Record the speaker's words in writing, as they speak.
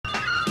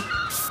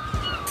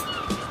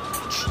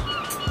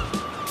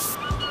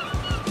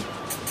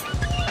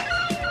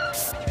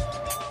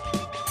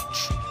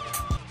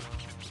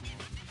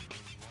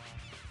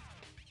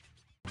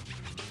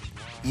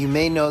You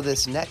may know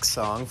this next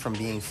song from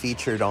being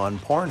featured on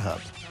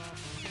Pornhub.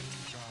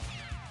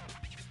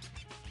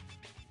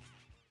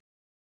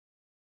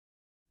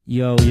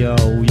 Yo, yo,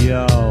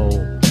 yo.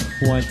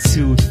 1,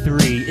 2,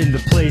 3. In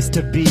the place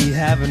to be,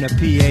 having a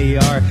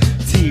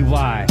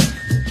P-A-R-T-Y.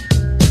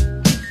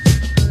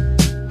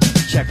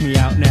 Check me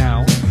out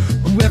now.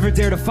 Whoever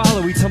dare to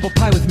follow, eats humble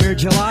pie with mere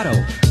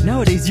gelato.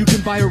 Nowadays you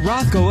can buy a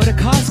Rothko at a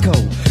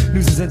Costco.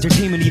 News is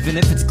entertainment even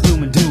if it's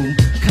gloom and doom.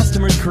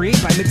 Customers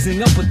create by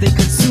mixing up what they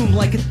consume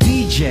like a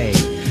DJ.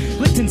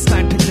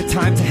 Liechtenstein picked the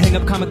time to hang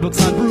up comic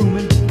books on Broom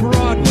and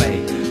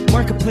Broadway.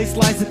 Marketplace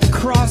lies at the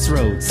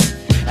crossroads.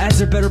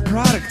 Ads are better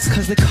products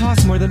cause they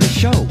cost more than the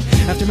show.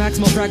 After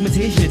maximal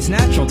fragmentation it's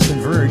natural to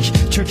converge.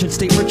 Church and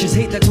state merges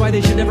hate, that's why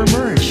they should never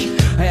merge.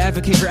 I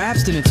advocate for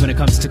abstinence when it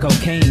comes to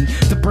cocaine.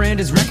 The brand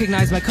is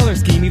recognized by color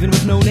scheme even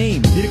with no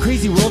name. In a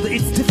crazy world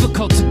it's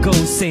difficult to go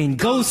sane.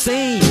 Go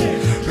sane!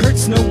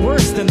 Hurts no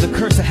worse than the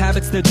curse of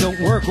habits that don't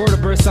work, or to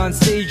burst on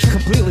stage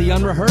completely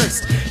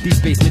unrehearsed. These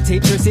basement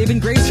tapes are saving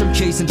grace from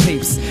chasing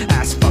tapes.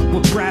 Ass fuck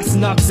with brass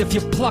knucks. If you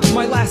pluck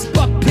my last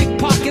buck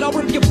pickpocket, I'll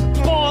rip your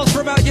balls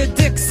from out your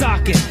dick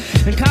socket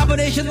and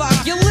combination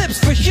lock your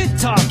lips for shit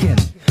talking.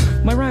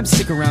 My rhymes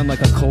stick around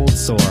like a cold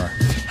sore.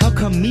 How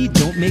come me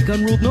don't make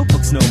unruled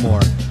notebooks no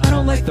more? I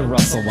don't like the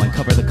Russell one,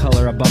 cover the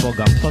color of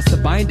bubblegum, plus the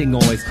binding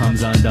always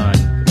comes undone.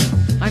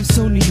 I'm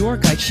so New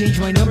York I changed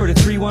my number to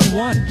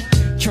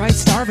 311. Try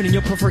starving and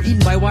you'll prefer eating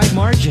by wide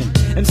margin.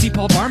 MC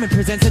Paul Barman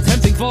presents a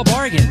tempting fall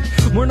bargain.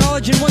 More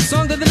knowledge in one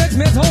song than the next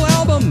man's whole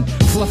album.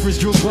 Fluffers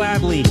drool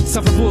gladly,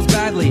 suffer fools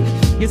badly.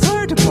 It's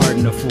hard to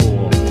pardon a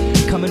fool.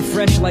 Coming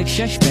fresh like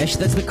Sheshbesh,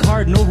 that's the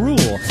cardinal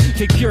rule.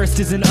 Fake purist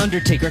is an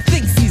undertaker,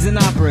 thinks he's an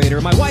operator.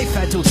 My wife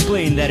had to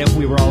explain that if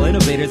we were all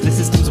innovators, the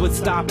systems would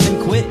stop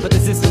and quit. But the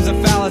system's a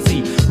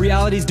fallacy,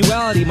 reality's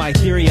duality, my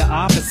theory of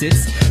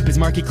opposites.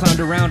 Bismarcky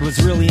clowned around,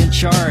 was really in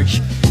charge.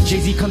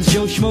 Jay-Z comes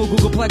Joe Schmo,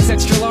 Googleplex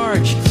extra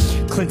large.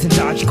 Clinton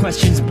dodged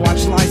questions,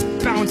 watch lies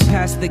bounce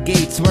past the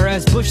gates.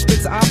 Whereas Bush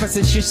spits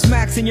opposites, she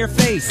smacks in your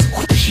face.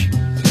 Whoosh.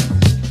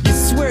 You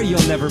swear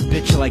you'll never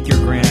bitch like your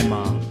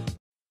grandma.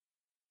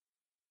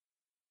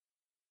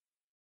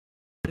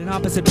 An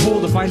opposite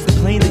pole defines the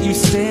plane that you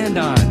stand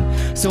on.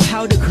 So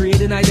how to create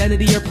an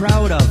identity you're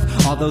proud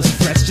of? All those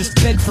threats just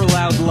beg for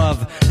loud love.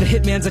 The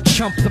hitman's a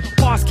chump, the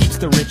boss keeps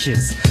the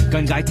riches.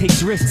 Gun guy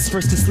takes risks,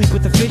 first to sleep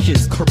with the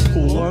fishes.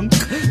 Kerplunk.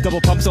 Double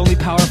pumps only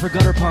power for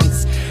gutter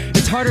punks.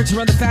 It's harder to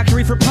run the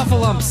factory for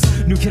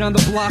puffalumps. New kid on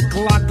the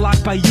block,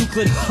 locked by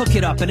Euclid, hook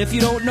it up. And if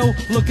you don't know,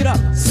 look it up.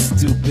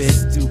 Stupid,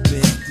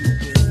 stupid.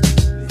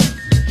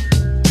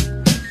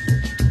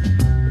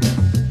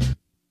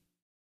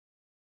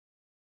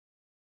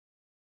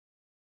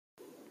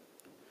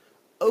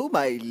 Oh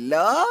my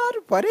lord,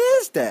 what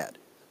is that?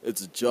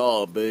 It's a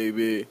jar,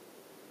 baby.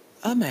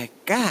 Oh my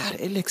god,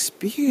 it looks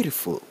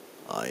beautiful.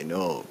 I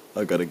know.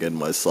 I gotta get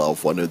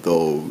myself one of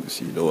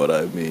those, you know what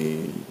I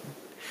mean?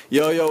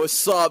 Yo,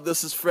 what's up?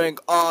 This is Frank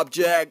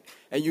Object,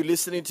 and you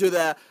listening to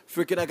that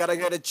freaking I Gotta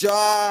Get a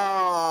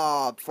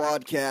Job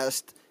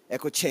podcast,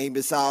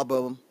 Echochamber's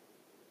album.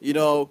 You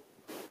know,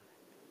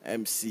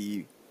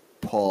 MC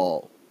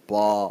Paul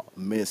Bar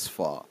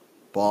Mitzvah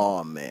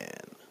Barman.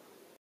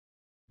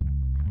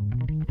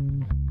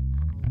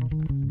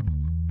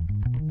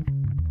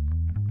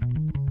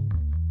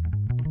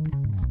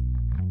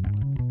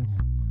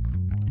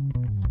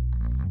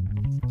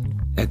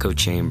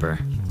 Echochamber.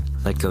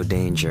 Let go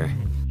danger.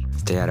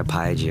 Stay out of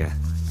Pygia.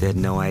 They had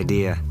no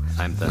idea.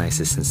 I'm the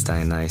nicest since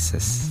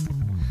Dionysus.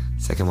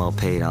 Second well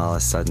paid, all of a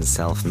sudden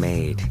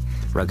self-made.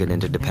 Rugged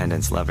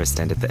interdependence, lovers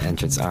stand at the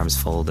entrance, arms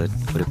folded.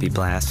 Would it be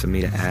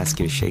blasphemy to ask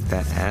you to shake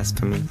that ass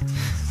for me?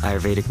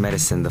 Ayurvedic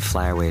medicine, the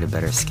flyway to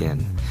better skin.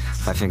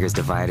 5 fingers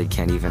divided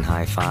can't even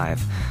high five.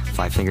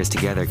 5 fingers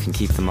together can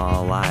keep them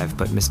all alive,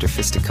 but Mr.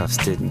 Fisticuffs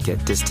didn't get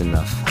dissed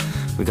enough.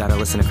 We gotta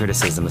listen to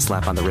criticism, a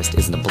slap on the wrist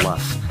isn't a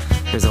bluff.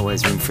 There's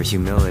always room for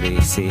humility,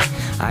 see?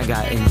 I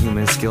got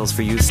inhuman skills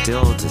for you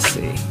still to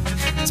see.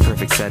 It's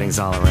perfect settings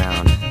all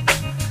around.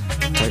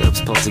 Tight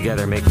ropes pulled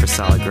together make for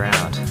solid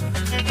ground.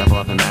 Double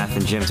up in math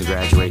and gym to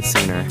graduate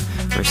sooner.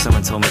 Wish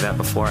someone told me that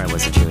before I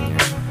was a junior.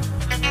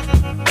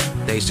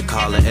 They should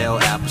call it L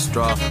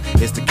apostrophe.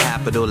 It's the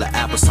capital of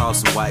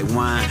applesauce and white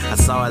wine. I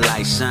saw it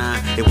like shine.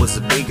 It was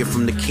a beacon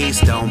from the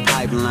Keystone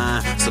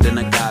Pipeline. So then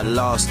I got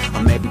lost,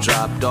 or maybe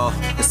dropped off.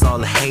 It's all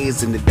the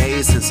haze in the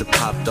days since it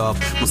popped off.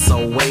 My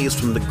soul waves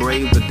from the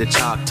grave to the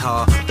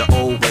Choctaw. The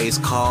old ways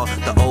call,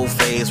 the old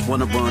phase.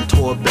 Wanna run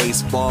toward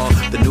baseball.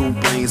 The new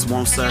brains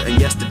won't certain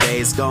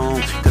yesterday's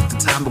gone. Cause the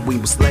time when we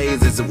were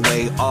slaves isn't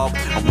way off.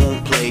 I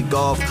won't play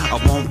golf.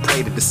 I won't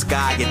pray to the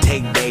sky and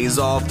take days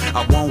off.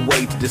 I won't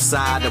wait to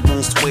decide. I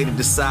won't sway to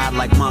decide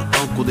like my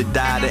uncle that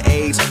died of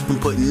AIDS from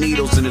putting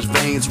needles in his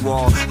veins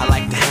raw. I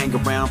like to hang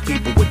around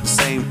people with the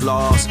same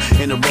flaws.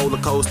 In a roller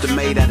coaster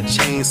made out of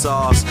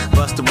chainsaws.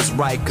 Buster was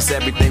right cause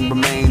everything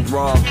remained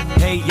raw.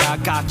 Hey, I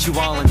got you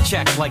all in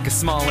check like a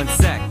small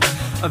insect.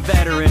 A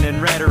veteran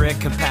in rhetoric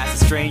can pass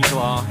a strange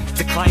law.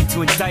 Decline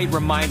to indict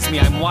reminds me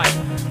I'm white.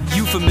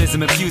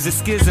 Euphemism infuses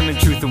schism in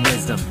truth and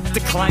wisdom.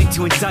 Decline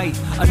to indict,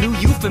 a new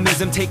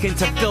euphemism taken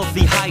to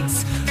filthy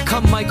heights.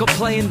 Come Michael,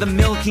 play in the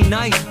milky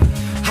night.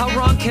 How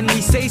wrong can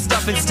we say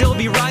stuff and still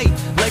be right?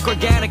 Like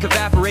organic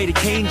evaporated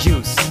cane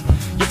juice.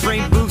 Your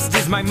brain boost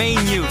is my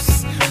main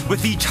use.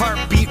 With each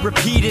heartbeat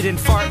repeated and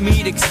fart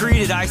meat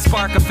excreted, I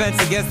spark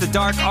offense against the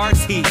dark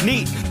arts heat.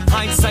 Neat,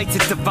 hindsight's a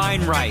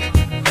divine right.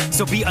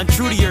 So be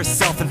untrue to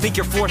yourself and think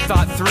your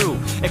forethought through.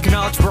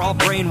 Acknowledge we're all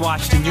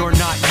brainwashed and you're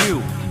not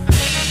you.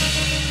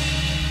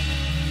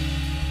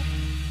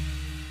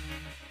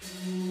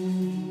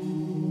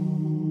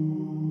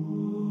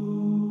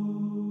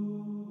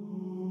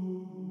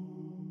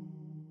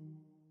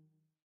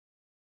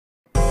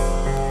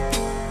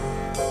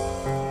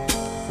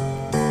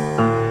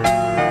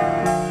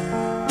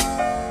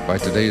 By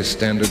today's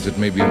standards, it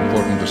may be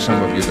important to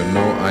some of you to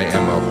know I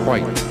am a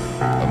white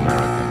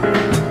American.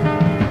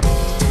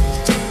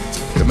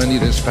 To many,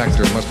 this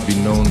factor must be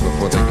known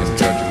before they can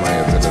judge my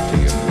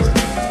ability and worth.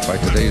 By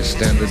today's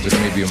standards, it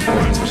may be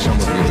important to some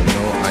of you to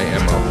know I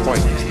am a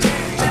white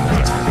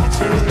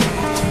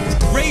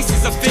American. Race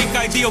is a fake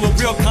ideal with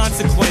real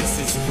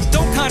consequences.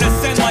 Don't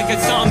condescend like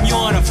it's something you're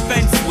on a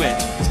fence with.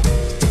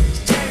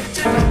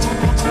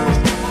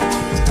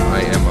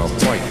 I am a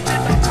white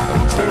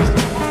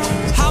American.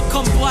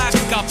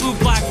 Blacks got blue,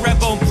 black, red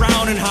bone,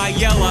 brown, and high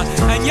yellow,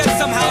 and yet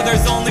somehow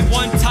there's only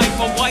one type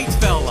of white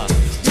fella.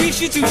 We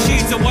should do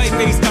shades of white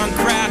based on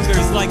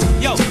crackers. Like,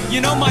 yo, you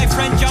know my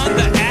friend John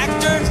the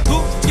actor? Who,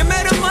 you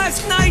met him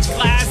last night,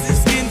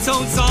 glasses, skin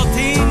tone,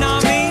 saltine,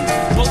 I mean.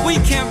 But we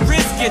can't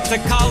risk it to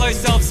call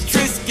ourselves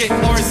Triscuit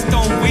or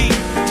Stone Wheat.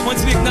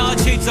 Once we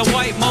acknowledge shades of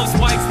white, most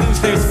whites lose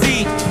their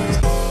seat.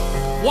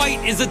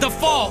 White is a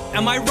default,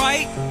 am I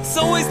right?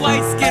 So is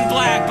light-skinned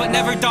black, but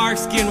never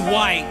dark-skinned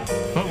white.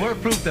 But we're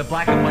proof that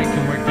black and white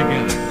can work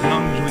together, as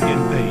long as we get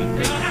paid.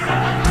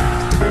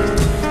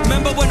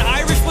 Remember when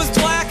Irish was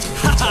black?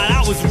 Haha,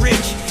 that was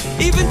rich.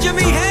 Even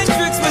Jimi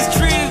Hendrix was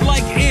treated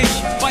like ish.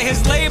 By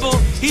his label,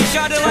 he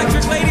shot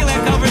Electric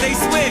Ladyland cover, they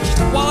switched.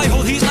 While I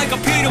hold heat like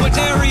a Peter with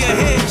nary a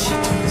hitch.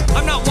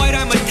 I'm not white,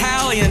 I'm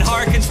Italian,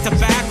 harkens to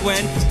back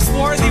when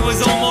swarthy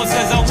was almost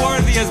as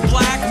unworthy as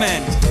black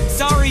men.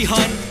 Sorry,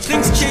 hun,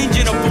 things change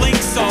in a blink,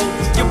 so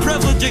your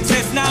privilege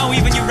exists now,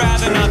 even you'd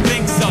rather not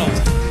think so.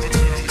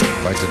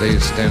 By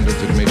today's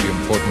standards, it may be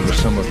important to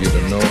some of you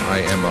to know I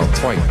am a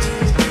white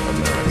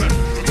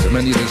American. To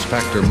many, this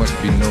factor must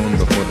be known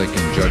before they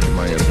can judge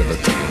my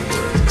ability and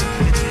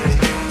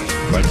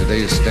worth. By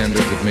today's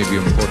standards, it may be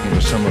important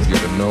to some of you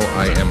to know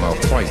I am a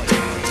white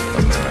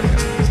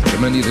American. To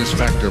many, this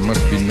factor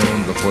must be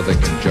known before they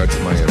can judge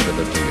my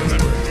ability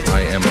and worth.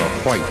 I am a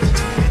white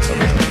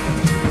American.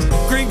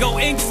 Gringo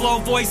ink, slow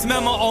voice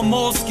memo or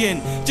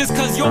moleskin. Just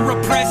cause you're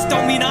repressed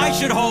don't mean I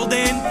should hold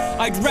in.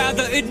 I'd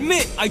rather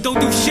admit I don't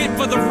do shit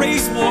for the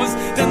race wars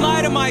than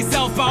lie to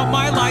myself about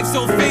my life,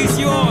 so face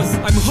yours.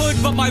 I'm hood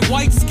but my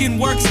white skin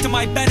works to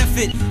my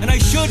benefit, and I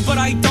should but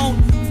I don't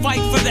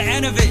fight for the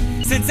end of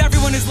it. Since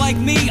everyone is like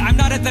me, I'm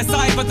not at the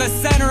side but the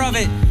center of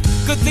it.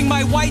 Good thing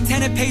my white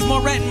tenant pays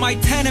more rent in my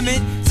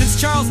tenement. Since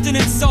Charleston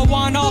and so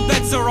on, all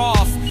bets are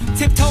off.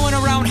 Tiptoeing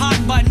around hot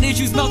button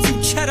issues melts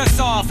you cheddar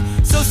soft.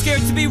 So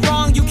scared to be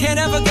wrong, you can't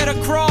ever get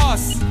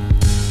across.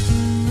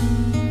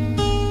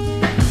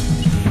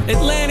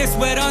 Atlantis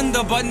wet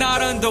under, but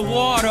not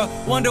underwater.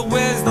 Wonder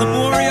where's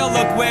Lemuria,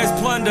 look where's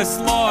plunder,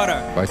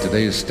 slaughter. By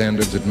today's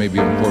standards, it may be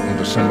important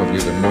to some of you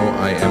to know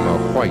I am a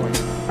white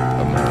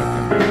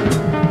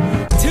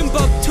American.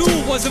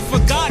 Timbuktu wasn't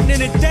forgotten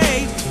in a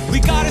day. We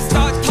gotta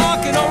start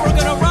talking or we're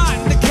gonna rot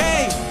and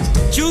decay.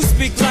 Jews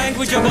speak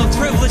language of both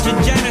privilege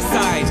and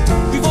genocide.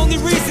 We've only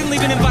recently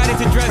been invited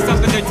to dress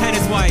up in their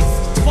tennis whites.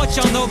 What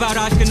y'all know about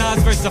Ashkenaz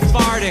versus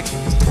Sephardic?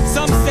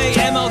 Some say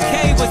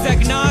MLK was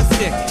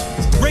agnostic.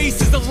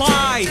 Race is a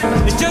lie.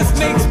 It just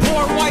makes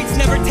poor whites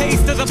never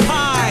taste of the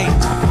pie.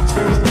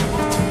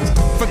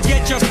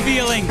 Forget your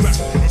feelings.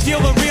 Feel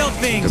the real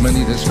things. To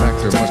many, this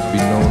factor must be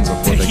known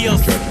before they can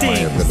judge my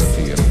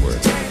ability and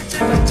worth.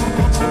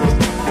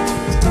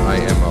 I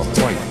am a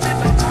white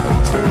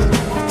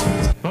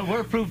American. But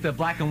we're proof that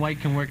black and white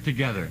can work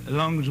together, as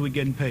long as we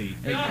get paid.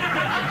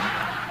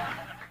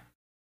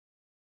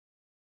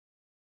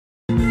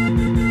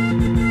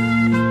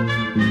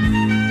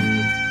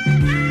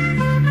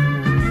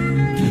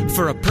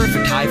 For a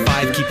perfect high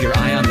five, keep your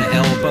eye on the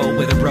elbow.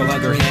 With a bro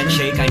hug or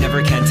handshake, I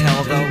never can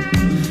tell though.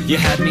 You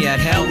had me at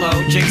hello,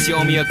 Jinx, you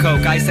owe me a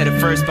Coke. I said it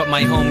first, but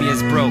my homie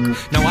is broke.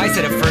 No, I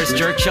said it first,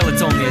 jerk, chill,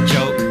 it's only a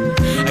joke.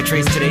 I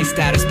traced today's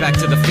status back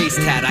to the face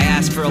tat. I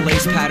asked for a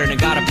lace pattern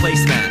and got a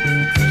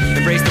placemat.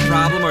 Embrace the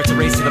problem or it's a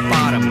race to the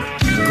bottom.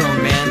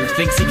 Grown man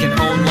thinks he can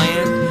own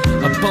land.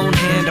 A bone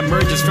hand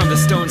emerges from the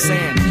stone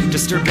sand.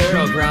 Disturb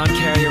burial ground,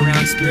 carry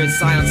around spirit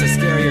silence, a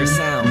scarier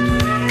sound.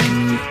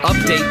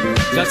 Update,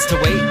 guts to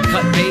wait,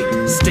 cut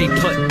bait, stay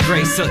put,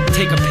 gray soot,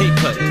 take a pay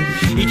cut.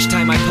 Each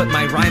time I put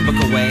my rhyme book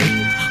away,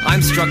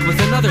 I'm struck with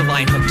another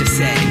line hook to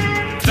say.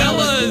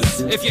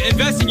 Fellas, if you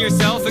invest in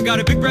yourself and got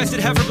a big-breasted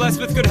heifer blessed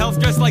with good health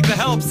dressed like the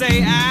help,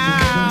 say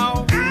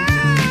ow.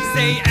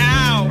 Say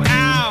ow,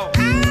 ow.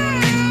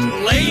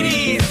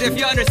 Ladies, if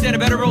you understand a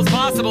better rules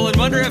possible and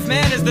wonder if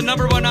man is the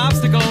 #1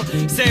 obstacle,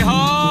 say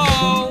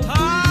ho.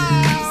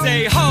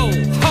 Say ho,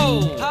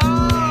 ho.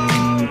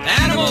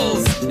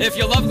 Animals, if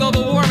you love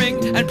global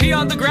warming and pee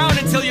on the ground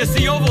until you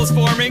see ovals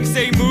forming,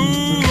 say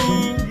moo.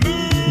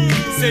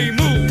 Say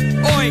moo,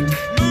 oink.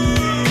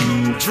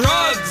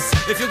 Drugs,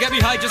 if you'll get me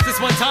high just this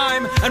one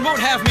time and won't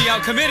have me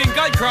out committing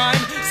gun crime,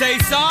 say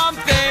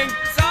something.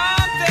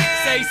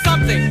 Say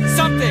something,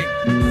 something.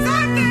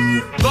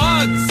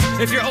 Bugs,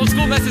 if you're old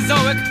school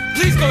Mesozoic,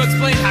 please go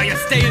explain how you're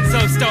staying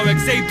so stoic.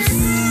 Say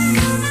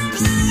psst.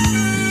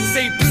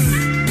 Say psst.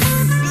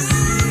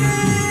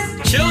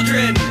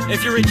 Children,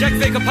 if you reject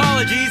fake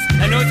apologies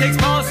and know it takes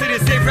policy to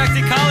save wrecked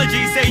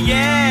ecology, say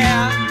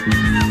yeah.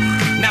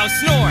 Now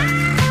snore.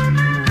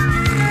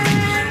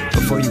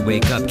 Before you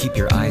wake up, keep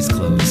your eyes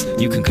closed.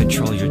 You can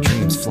control your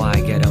dreams, fly,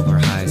 get over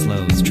highs,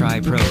 lows. Try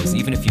prose,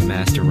 even if you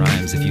master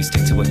rhymes. If you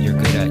stick to what you're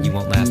good at, you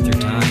won't last your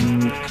time.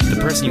 The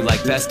person you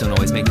like best don't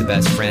always make the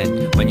best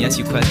friend. When yes,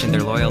 you question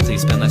their loyalty,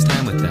 spend less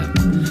time with them.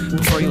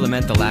 Before you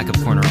lament the lack of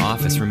corner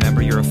office,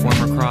 remember you're a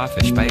former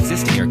crawfish. By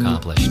existing, you're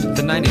accomplished.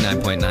 The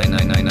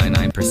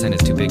 99.99999%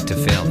 is too big to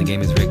fail. The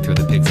game is rigged, throw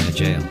the pigs in a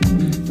jail.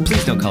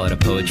 Please don't call it a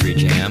poetry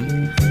jam,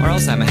 or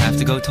else I'ma have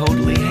to go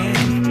totally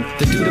ham.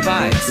 The dude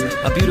abides,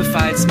 a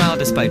beautified smile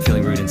despite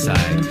feeling rude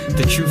inside.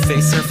 The true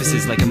face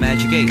surfaces like a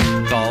magic 8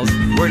 balls.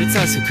 Word, it's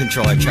us who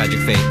control our tragic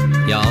fate,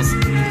 y'alls.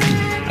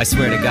 I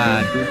swear to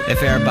God,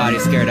 if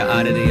everybody's scared of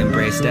oddity,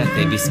 embrace death,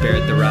 they'd be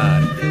spared the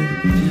rod.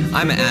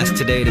 I'ma ask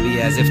today to be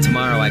as if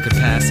tomorrow I could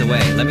pass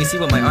away. Let me see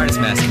what my artist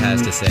mask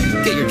has to say.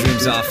 Get your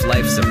dreams off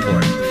life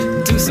support.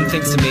 Do some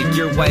things to make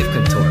your wife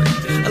contort.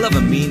 I love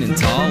 'em mean and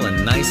tall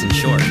and nice and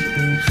short.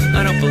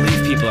 I don't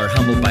believe people are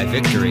humbled by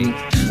victory.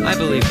 I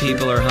believe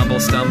people are humble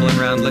stumbling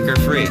around liquor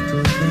free.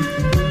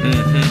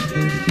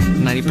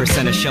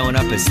 90% of showing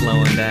up is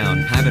slowing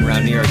down. I've been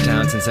around New York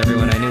town since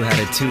everyone I knew had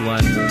a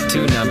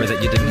 212 number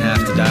that you didn't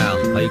have to dial.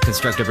 While you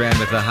construct a brand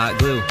with a hot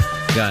glue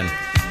gun.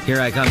 Here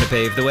I come to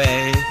pave the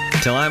way.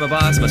 Till I'm a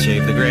boss, must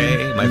shave the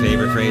gray. My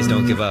favorite phrase,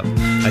 don't give up.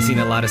 I've seen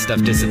a lot of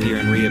stuff disappear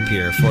and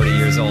reappear. 40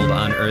 years old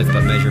on earth,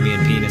 but measure me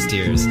in penis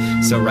tears.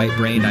 So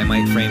right-brained, I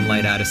might frame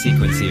light out of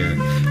sequence here.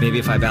 Maybe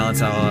if I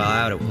balance it all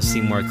out, it will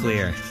seem more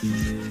clear.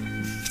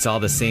 If it's all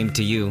the same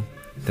to you,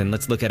 then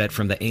let's look at it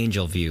from the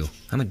angel view.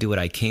 I'm gonna do what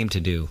I came to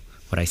do.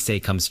 What I say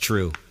comes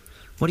true.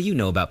 What do you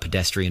know about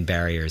pedestrian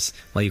barriers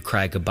while you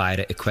cry goodbye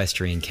to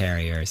equestrian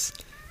carriers?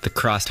 The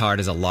crossed heart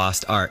is a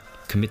lost art.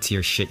 Commit to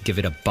your shit, give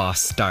it a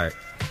boss start.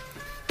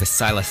 The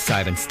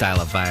psilocybin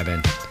style of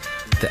vibing.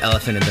 The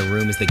elephant in the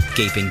room is the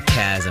gaping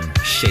chasm,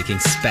 shaking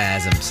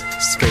spasms,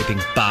 scraping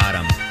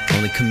bottom.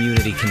 Only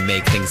community can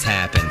make things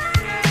happen.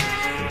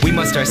 We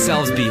must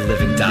ourselves be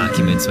living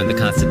documents when the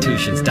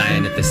Constitution's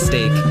dying at the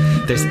stake.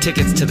 There's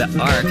tickets to the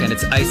Ark and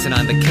it's icing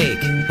on the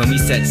cake. When we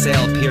set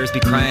sail, peers be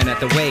crying at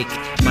the wake.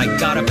 My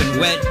got up and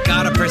went,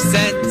 got a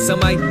percent, so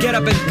my get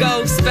up and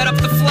go, sped up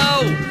the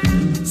flow.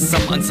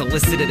 Some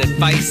unsolicited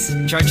advice.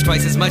 Charge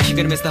twice as much, you're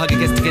gonna miss the hug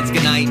against tickets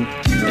goodnight.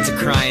 It's a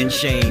crying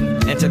shame.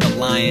 Enter the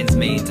lion's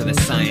mane to the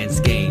science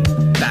game.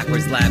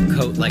 Backwards lab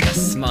coat like a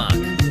smock.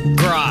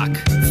 Grok,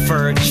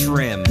 fur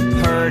trim.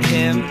 Heard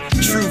him?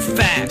 True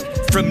fact.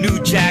 From New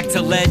Jack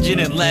to legend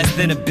in less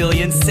than a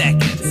billion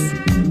seconds.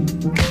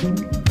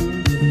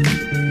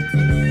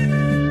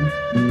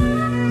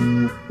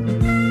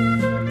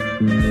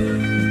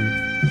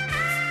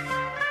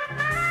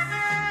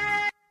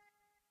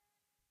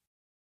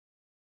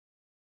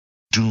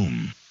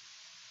 Doom.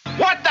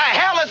 What the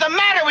hell is the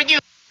matter with you?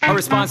 A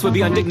response would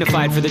be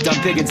undignified for the dumb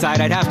pig inside.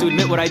 I'd have to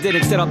admit what I did.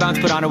 Instead, I'll bounce,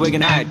 put on a wig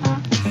and hide.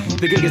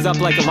 The gig is up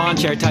like a lawn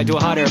chair tied to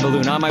a hot air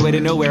balloon. On my way to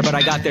nowhere, but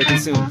I got there too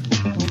soon.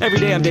 Every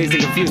day I'm dazed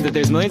and confused that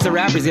there's millions of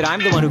rappers, yet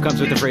I'm the one who comes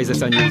with the phrase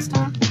that's unused.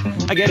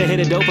 I get a hit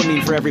of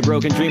dopamine for every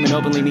broken dream, an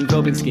openly mean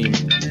coping scheme.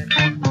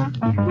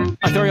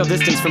 Authorial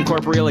distance from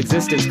corporeal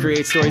existence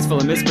creates stories full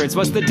of misprints.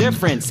 What's the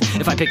difference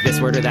if I pick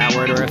this word or that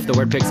word, or if the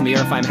word picks me,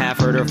 or if I'm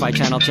half-heard, or if I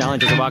channel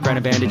challenges or walk around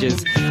in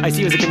bandages? I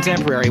see you as a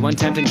contemporary, one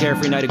tempting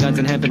carefree night of guns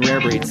and hemp and rare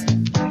breeds.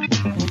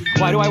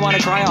 Why do I want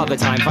to cry all the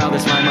time? File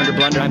this rhyme under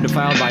blunder, I'm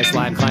defiled by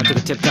slime. Climb to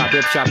the tip-top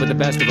rip shop with the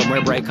best of them.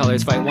 Wear bright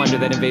colors, fight wonder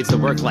that invades the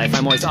work life.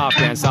 I'm always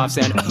off-brand, soft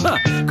sand.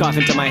 Cough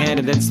into my hand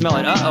and then smell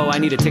it. Uh-oh, I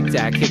need a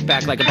tic-tac. Kick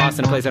back like a boss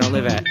in a place I don't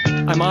live at.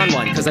 I'm on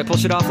one, cause I pull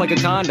shit off like a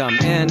condom.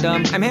 And,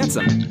 I'm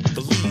handsome.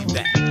 Believe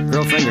that.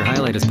 Girlfriend, your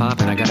highlight is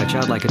poppin'. I got a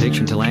childlike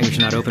addiction to language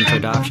not open for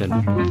adoption.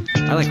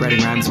 I like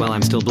writing rhymes while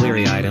I'm still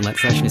bleary-eyed and let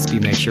freshness be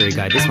my sure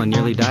guide. This one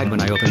nearly died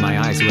when I opened my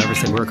eyes. Whoever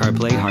said work hard,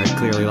 play hard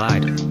clearly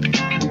lied.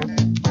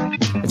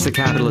 It's a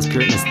capitalist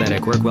Puritan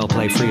aesthetic. Work well,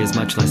 play free is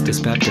much less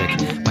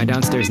dyspeptic. My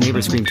downstairs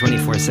neighbors scream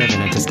 24/7,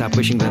 and to stop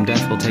wishing them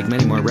death will take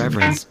many more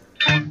reverence.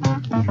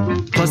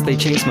 Plus, they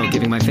chain smoke,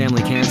 giving my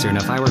family cancer, and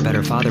if I were a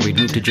better father, we'd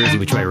move to Jersey,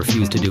 which I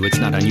refuse to do. It's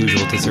not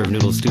unusual to serve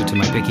noodle stew to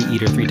my picky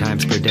eater 3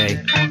 times per day.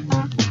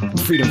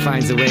 Freedom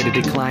finds a way to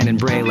decline and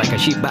bray like a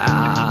sheep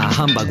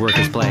humbug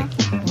workers play.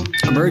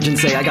 Emerge and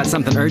say, I got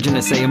something urgent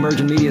to say.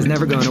 Emergent media's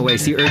never going away.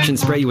 See urchins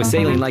spray you with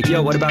saline like,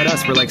 yo, what about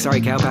us? We're like,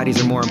 sorry, cow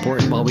patties are more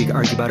important. While we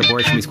argue about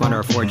abortion, we squander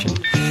our fortune.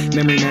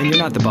 Memory man, you're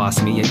not the boss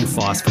of me, yet you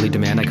forcefully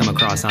demand I come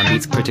across on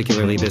beats,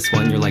 particularly this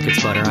one. You're like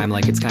it's butter, I'm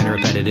like it's kinda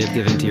repetitive.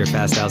 Give in to your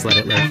fast styles, let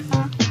it live.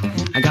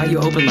 I got you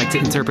open like to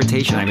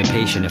interpretation, I'm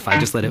impatient. If I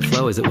just let it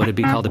flow, is it what it'd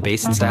be called a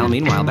basin style?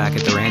 Meanwhile, back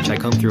at the ranch, I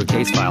comb through a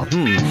case file.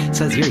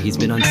 Says here he's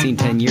been unseen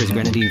 10 years.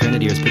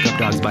 Grenadiers pick up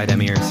dogs by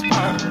them ears.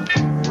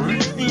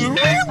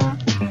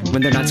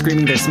 When they're not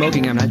screaming, they're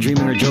smoking. I'm not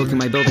dreaming or joking.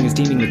 My building is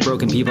teeming with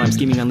broken people. I'm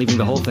scheming on leaving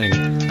the whole thing.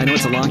 I know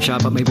it's a long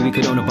shot, but maybe we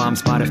could own a bomb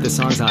spot if this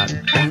song's hot.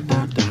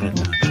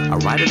 I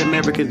write it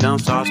American dumb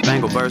star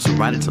spangled verse. I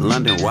write it to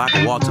London where I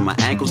can walk till my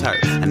ankles hurt.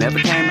 I never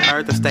came to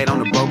earth, I stayed on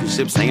the broken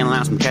ship, singing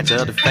lines from catch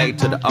other fate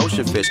to the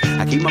ocean fish.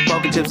 I keep my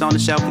broken chips on the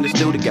shelf in the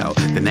studio.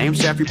 The name's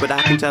Jeffrey, but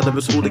I can tell if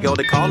it's who to go.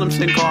 They call him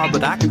Sin Car,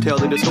 but I can tell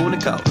that it's who to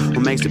go.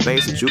 What makes the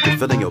bass that you can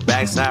feel in your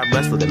backside?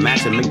 Wrestler that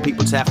match and make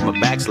people tap from a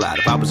backslide.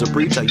 If I was a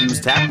preacher, I'd use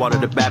tap water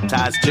to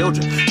baptize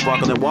children.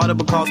 Sparkling water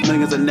because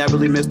millions. I never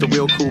really missed a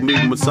real cool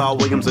meeting with Saul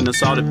Williams and the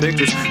Salted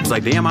Pictures. It's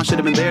like, damn, I should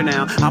have been there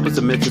now. I was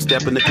a Memphis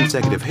step in the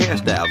consecutive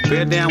hairstyle.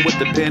 Bear down with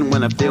the pen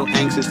when I feel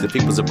anxious. If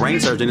he was a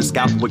brain surgeon, his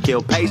scalpel would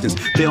kill patients.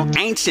 Feel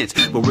ancient,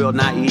 but real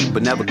naive,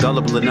 but never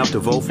gullible enough to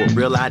vote for a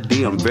real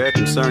ID. I'm very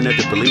concerned that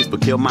the police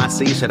would kill my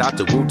seed. Shout out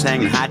to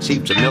Wu-Tang and High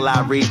Chief Jamil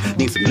Irie.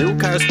 Need some new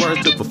curse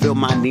words to fulfill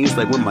my needs,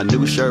 like when my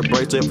new shirt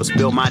breaks if I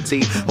spill my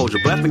tea. Hold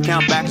your breath and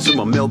count back to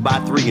my meal by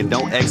 3, and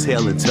don't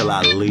exhale until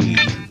I leave.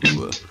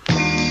 O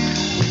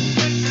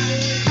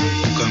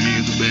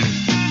caminho do bem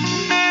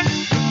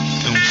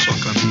é só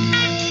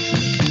caminho.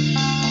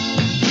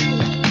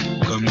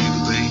 O caminho do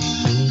bem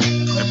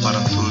é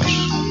para todos.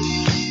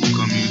 O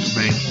caminho do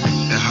bem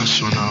é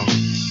racional.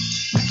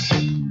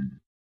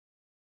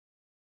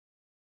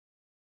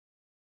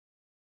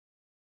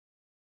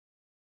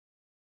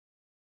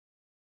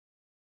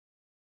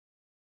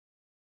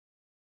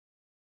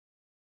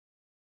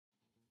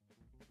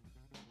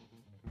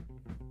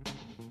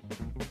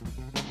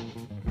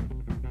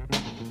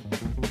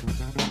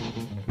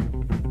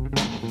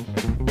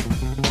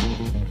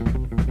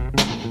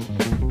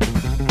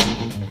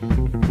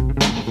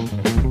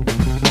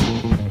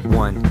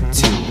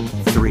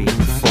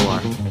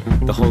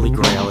 The holy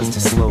grail is to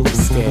slowly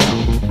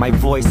scale. My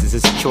voice is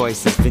as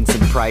choice as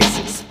Vincent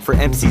Price's. For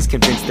MCs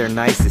convinced they're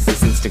nicest,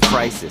 this instant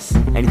crisis.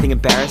 Anything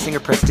embarrassing or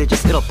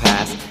prestigious, it'll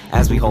pass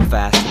as we hold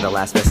fast to the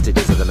last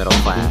vestiges of the middle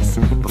class.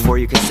 Before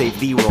you can save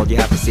the world, you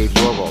have to save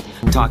your world.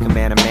 I'm talking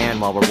man to man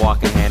while we're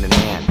walking hand in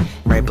hand.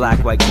 Right,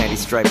 black, white, candy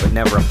stripe, but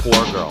never a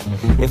poor girl.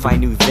 If I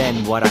knew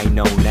then what I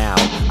know now,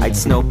 I'd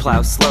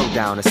snowplow, slow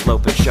down a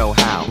slope and show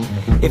how.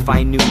 If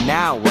I knew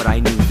now what I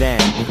knew then,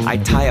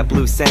 I'd tie up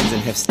loose ends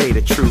and have stayed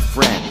a true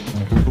friend.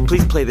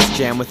 Please play this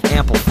jam with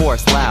ample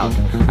force loud.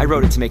 I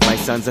wrote it to make my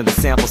sons and the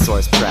sample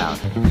source proud.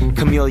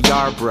 Camille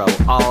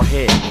Yarbrough, all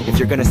hit. If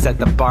you're gonna set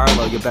the bar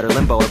low, you better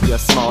limbo or be a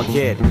small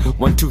kid.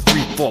 1, 2,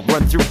 3, 4,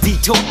 run through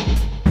detour.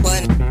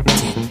 1,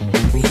 2,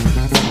 3,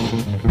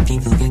 4.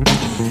 People get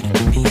tired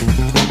of being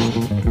poor.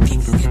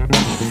 People get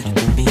tired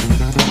of being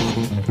poor.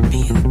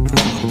 Being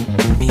poor.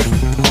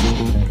 Being poor.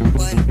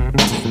 1,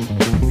 2,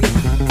 3,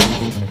 4.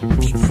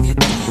 People get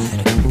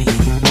tired of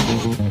being poor.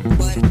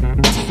 1,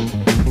 2,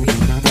 3,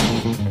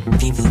 4.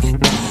 People get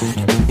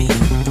tired of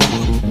being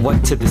poor. What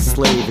to the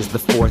slave is the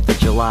 4th of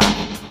July?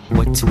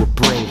 What to a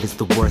brave is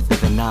the worth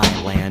of an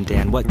eye, land,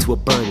 and what to a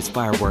bird is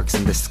fireworks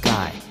in the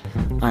sky.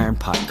 Iron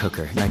Pot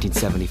Cooker,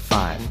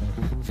 1975.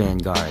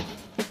 Vanguard.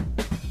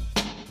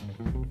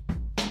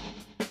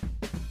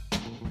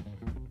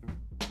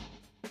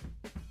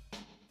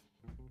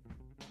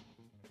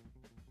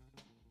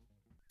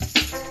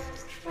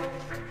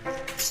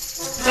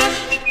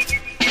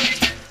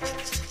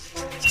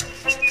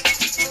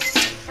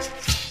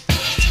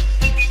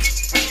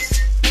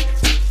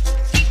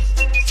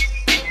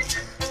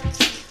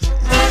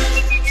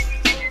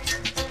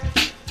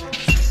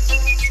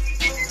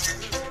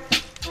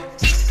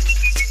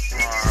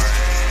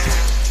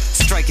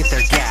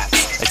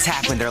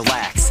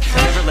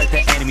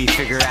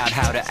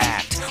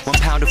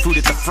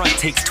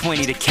 Takes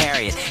 20 to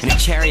carry it. In a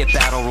chariot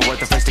battle, reward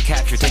the first to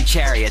capture 10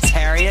 chariots.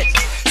 Harriet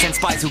send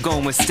spies who go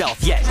in with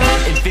stealth. Yet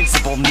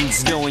invincible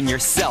means knowing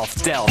yourself.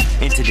 Delve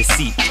into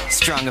deceit,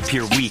 strong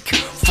appear weak.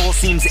 Full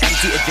seems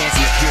empty,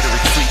 advancing appear to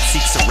retreat.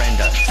 Seek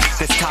surrender.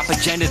 That's top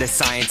agenda to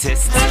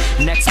scientists.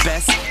 Next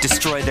best,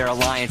 destroy their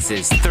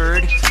alliances.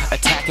 Third,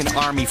 attack an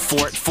army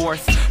fort.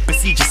 Fourth,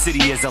 besiege a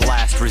city as a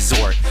last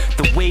resort.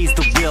 The way's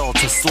the will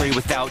to slay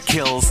without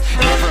kills.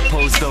 Never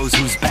oppose those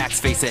whose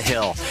backs face a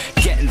hill.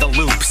 Get in the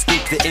loop,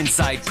 scoop the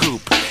inside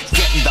poop.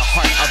 Get in the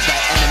heart of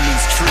that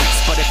enemy's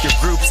troops. But if your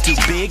group's too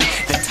big,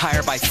 then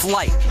tire by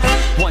flight.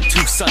 1,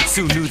 2, Sun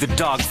Tzu knew the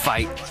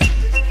dogfight.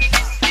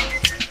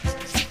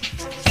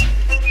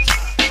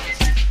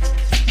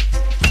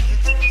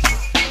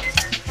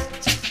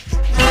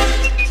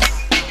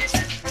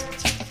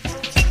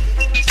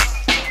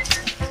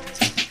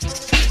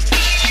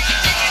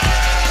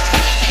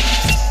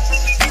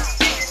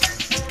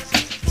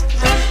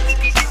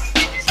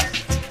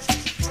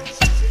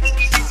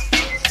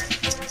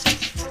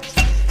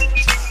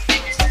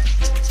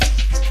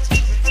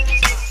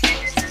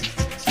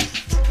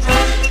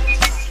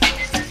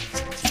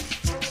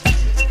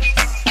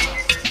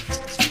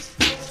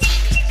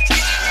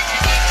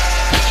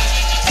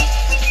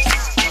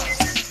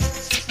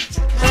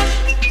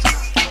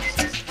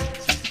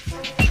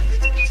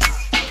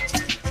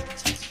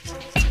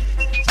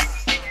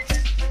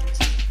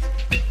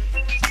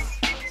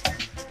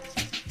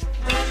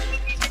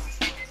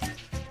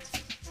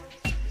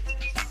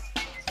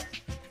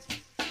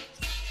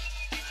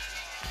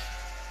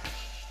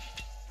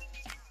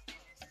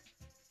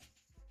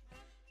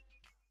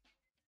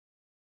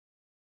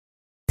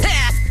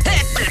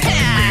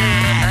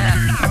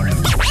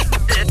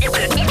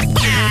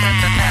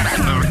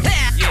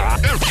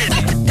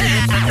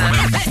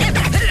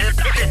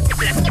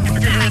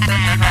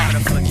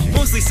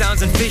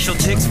 frowns and facial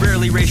tics,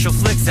 rarely racial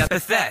flicks,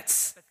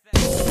 epithets.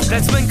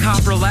 That's when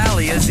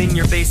coprolalia is in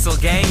your basal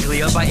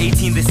ganglia. By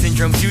 18, the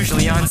syndrome's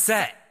usually on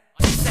set.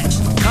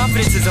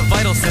 Confidence is a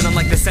vital sin,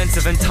 unlike the sense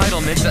of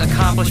entitlement. The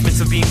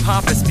accomplishments of being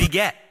pompous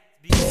beget.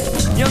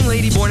 Young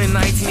lady born in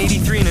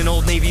 1983 in an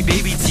old Navy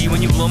baby tee.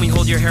 When you blow me,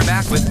 hold your hair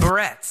back with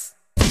barrettes.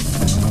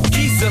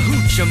 She's a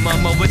hoochie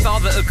mama with all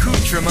the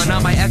accoutrement.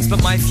 Not my ex,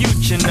 but my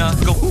future.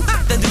 Go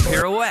hoo-ha, then do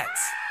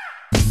pirouettes.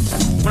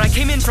 When I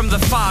came in from the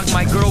fog,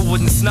 my girl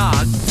wouldn't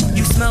snog.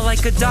 You smell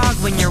like a dog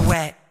when you're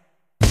wet.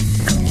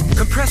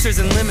 Compressors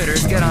and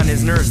limiters get on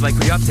his nerves like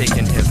reuptake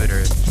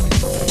inhibitors.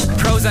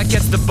 Prozac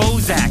gets the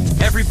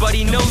Bozak,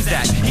 everybody knows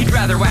that. He'd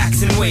rather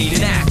wax and wane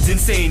and act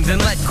insane than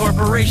let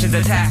corporations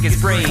attack his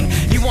brain.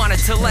 He wanted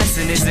to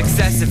lessen his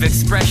excessive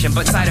expression,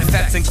 but side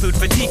effects include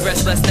fatigue,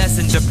 restlessness,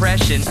 and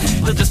depression.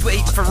 He'll just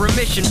wait for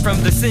remission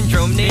from the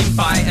syndrome named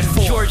by and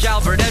for George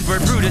Albert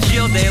Edward Brutus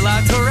Gilles de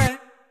la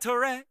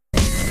Tourette.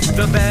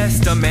 The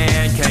best a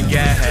man can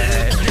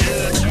get.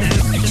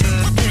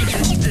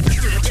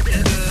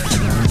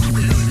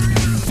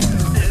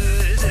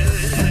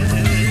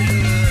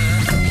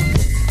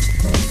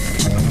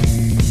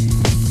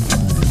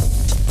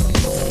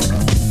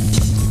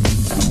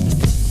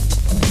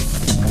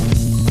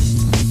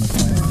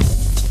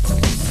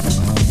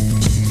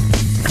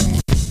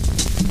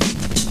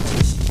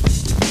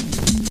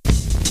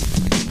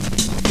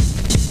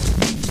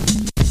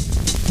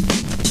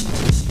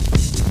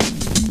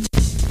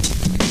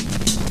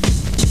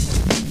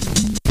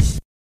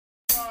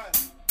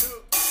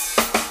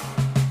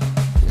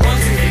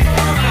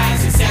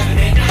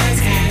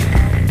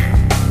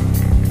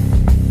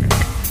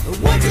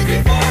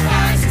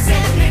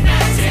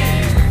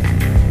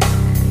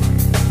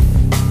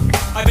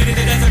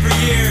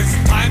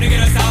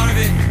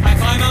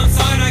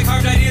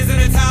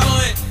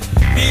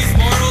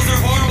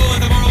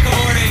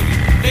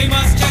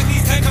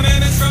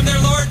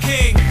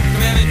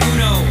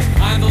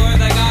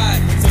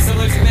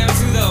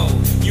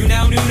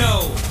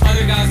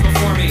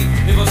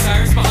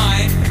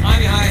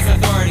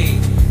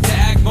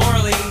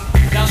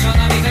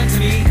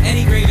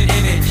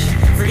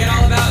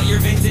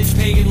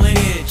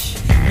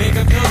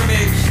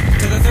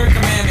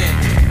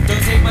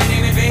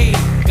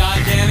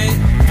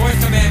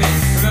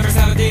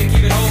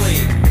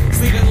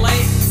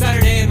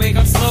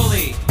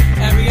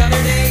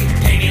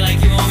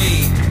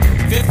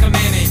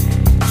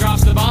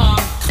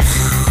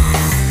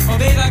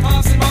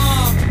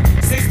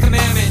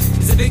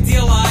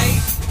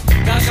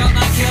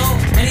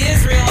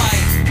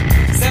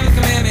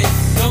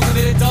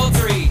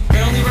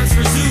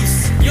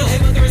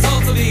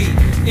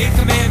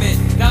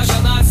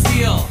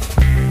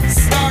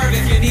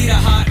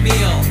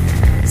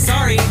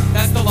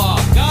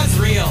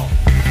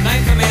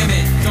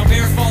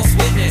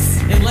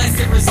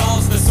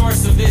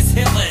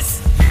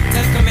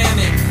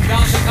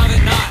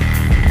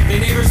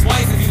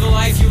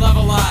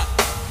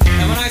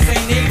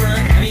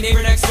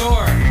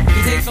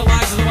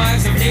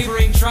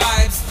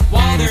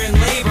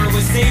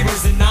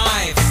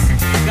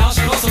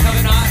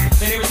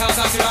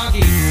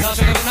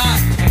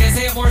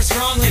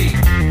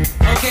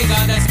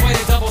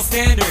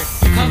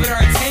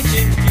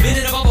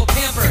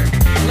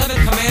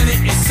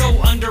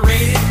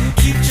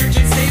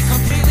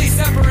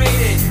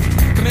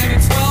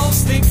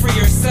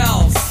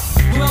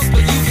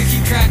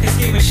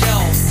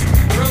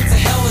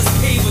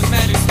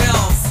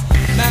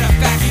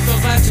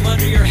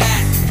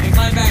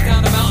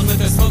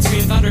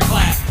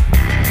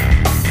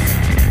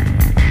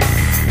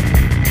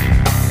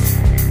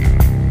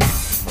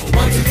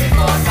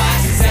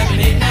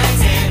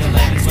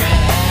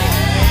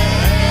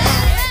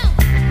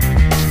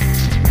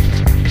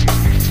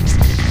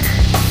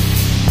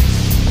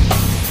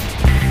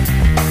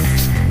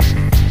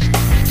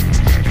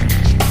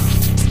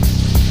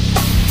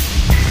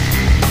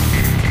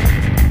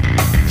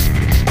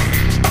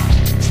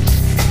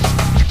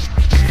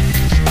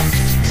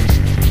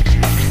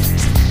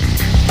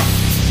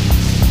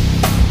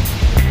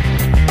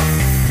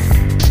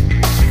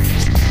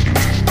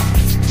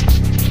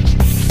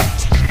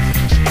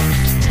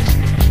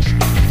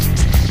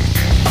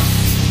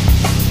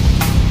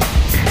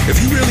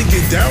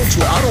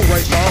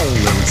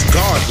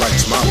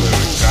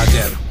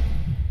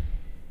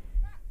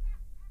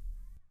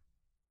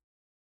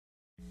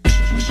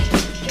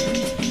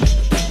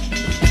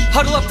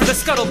 Huddle up for the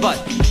scuttlebutt.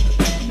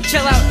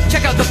 Chill out,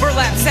 check out the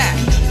burlap sack.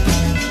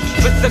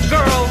 With the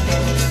girl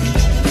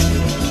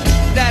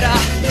that,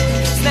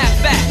 snaps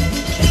back.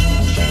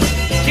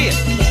 Here.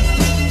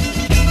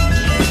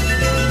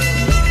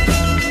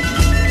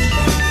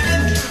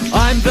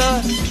 I'm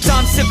the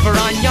Tom Sipper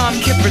on Yom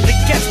Kippur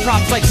that gets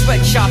props like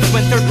sweatshops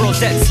when third world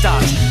debt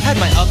stops. Had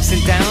my ups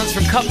and downs,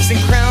 from cups and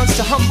crowns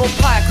to humble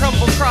pie,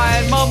 crumble, cry,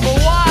 and mumble.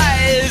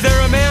 Why is there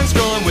a man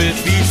strolling with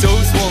feet so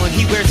swollen?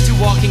 He wears 2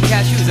 walking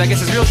cashews, I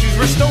guess his real shoes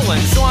were stolen.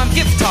 So I'm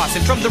gift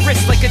tossing from the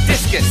wrist like a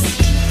discus.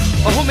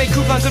 A homemade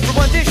coupon good for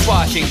one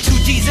dishwashing.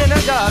 2 G's and a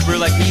God, we're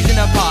like peas in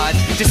a pod,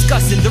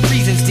 discussing the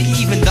reasons to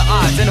even the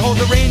odds and hold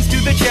the reins to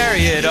the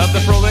chariot of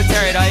the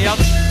proletariat. I yelled,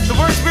 the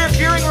words we're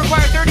fearing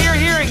require 30-year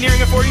hearing,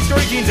 nearing a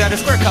 40-story jeans out a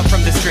square cup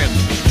from this trim.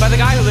 By the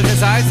guy who lives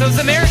inside, so's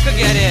America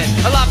get in.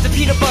 I lopped a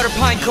peanut butter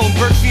pine cone,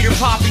 bird feeder,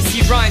 poppy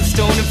seed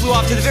rhinestone, and flew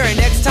off to the very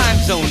next time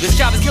zone. This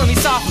job is killing me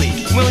softly,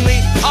 willingly,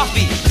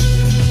 offbeat.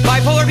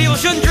 Bipolar people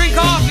shouldn't drink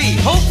coffee.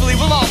 Hopefully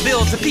we'll all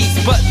build to peace,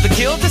 but the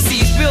kill,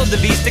 deceased, build the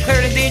beast,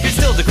 declared endangered,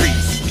 still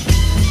decrease.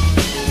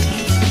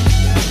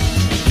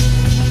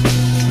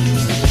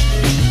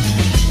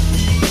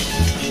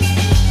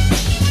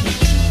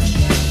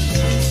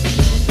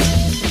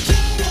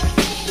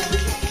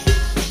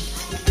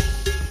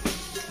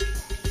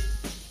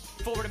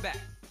 Forward and back.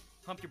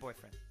 Hump your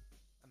boyfriend.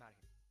 I'm out of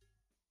here.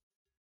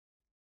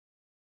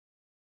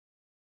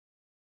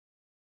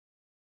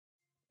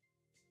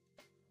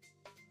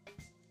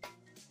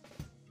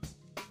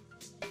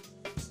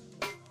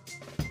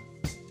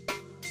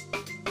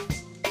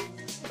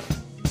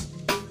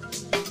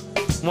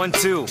 One,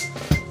 two.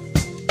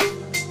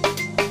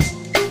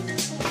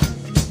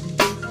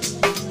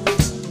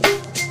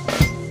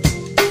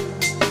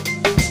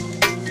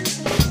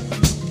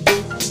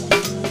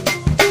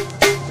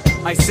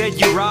 I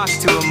said you rock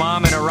to a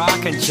mom in a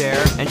rocking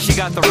chair, and she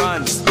got the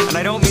runs, and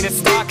I don't mean a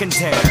stock and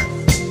tear.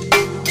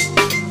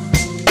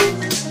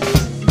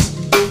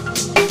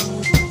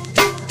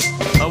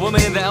 A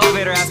woman in the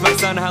elevator asked my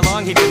son how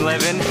long he'd been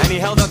living, and he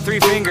held up 3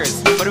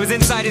 fingers, but it was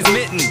inside his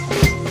mitten.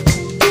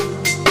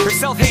 Her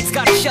self-hate's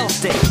got a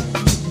shelf day.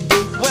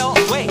 Well,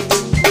 wait.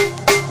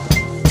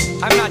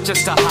 I'm not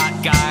just a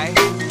hot guy.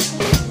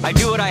 I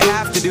do what I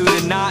have to do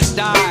to not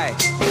die.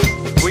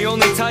 We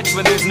only touch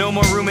when there's no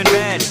more room in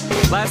bed.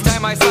 Last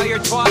time I saw your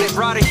twat, it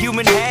brought a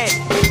human head.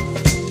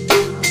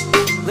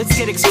 Let's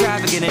get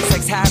extravagant and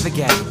sex have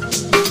again.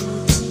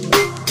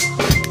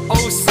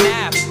 Oh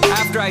snap,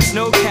 after I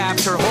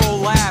snow-capped her whole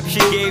lap, she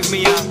gave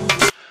me a...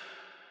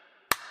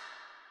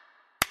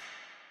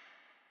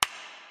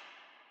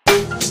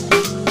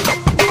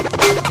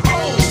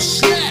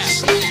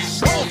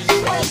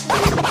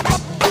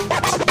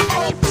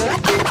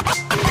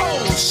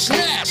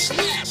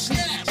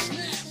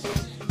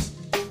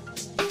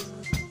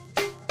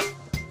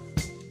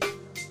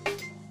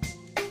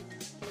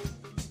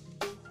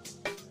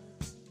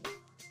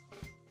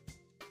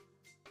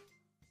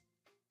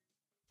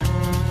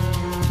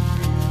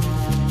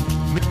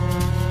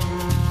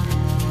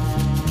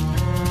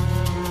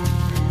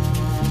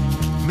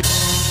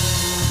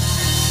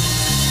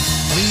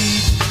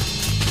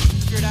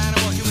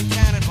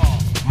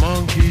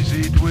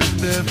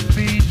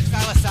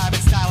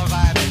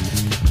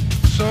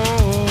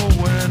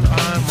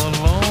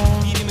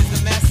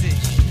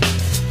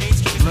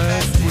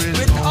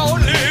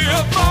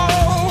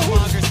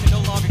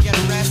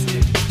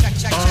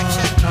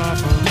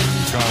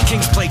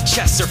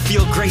 Or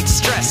feel great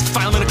stress.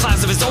 File him in a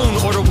class of his own,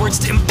 order words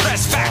to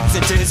impress facts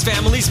into his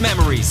family's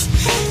memories.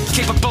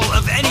 Capable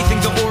of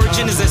anything, the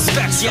origin is as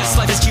specs. Yes,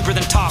 life is cheaper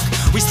than talk.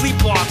 We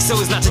sleepwalk so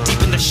as not to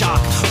deepen the shock.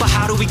 But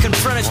how do we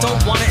confront it?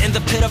 Don't want it in the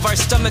pit of our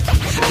stomach.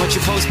 And what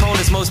you postpone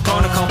is most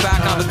prone to call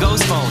back on the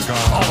ghost phone.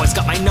 Always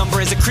got my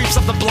number as it creeps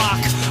up the block.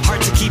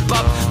 Hard to keep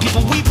up,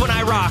 people weep when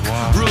I rock.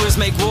 Rulers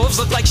make wolves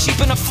look like sheep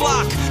in a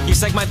flock. You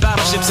sank my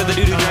battleship so the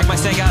doo-doo drank my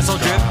stank asshole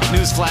drip.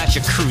 Newsflash,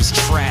 your crew's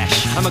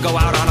trash. I'ma go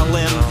out on a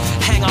limb,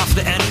 hang off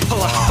the end,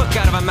 pull a hook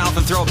out of my mouth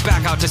and throw it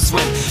back out to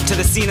swim. To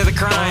the scene of the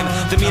crime,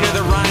 the meaner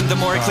the rhyme, the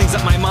more it cleans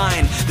up my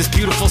mind. This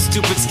beautiful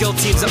stupid skill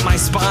teams up my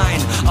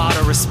spine.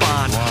 Auto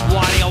respond,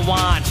 what do you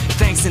want?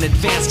 Thanks in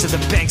advance to the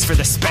banks for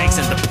the spanks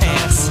and the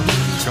pants.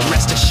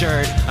 Rest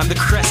assured, I'm the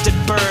crested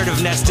bird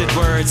of nested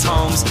words,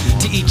 homes.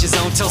 To each his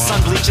own till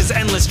sun bleaches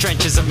endless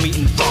trenches of meat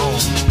and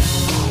bone.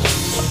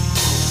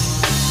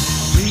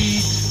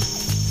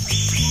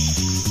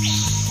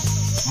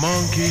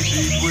 Monkeys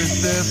eat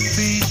with their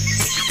feet.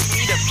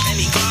 Eat a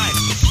penny pie.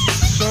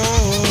 So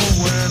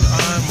when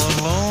I'm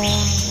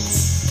alone,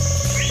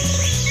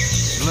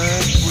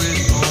 left with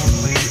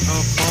only a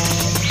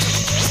bone.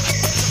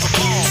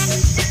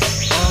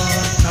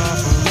 On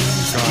top of the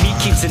sky. Meat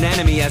keeps an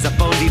enemy as a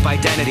bone-deep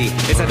identity.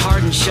 It's that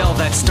hardened shell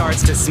that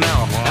starts to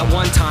smell. At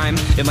one time,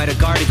 it might have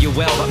guarded you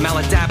well, but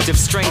maladaptive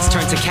strengths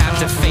turn to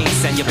captive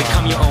faints, and you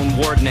become your own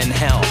warden in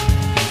hell.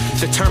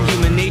 The term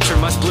human nature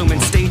must bloom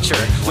in stature.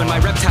 When my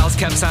reptiles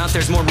kept silent,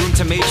 there's more room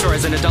to mature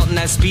as an adult in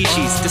that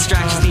species.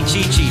 Distractions need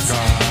cheat sheets.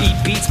 Eat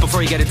beets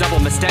before you get a double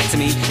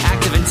mastectomy.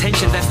 Active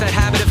intention, that's that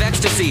habit of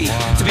ecstasy.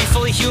 To be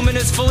fully human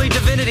is fully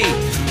divinity.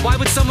 Why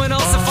would someone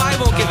else if I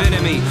won't give in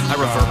to me? I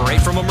reverberate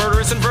from a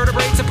murderous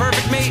invertebrate to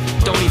perfect mate.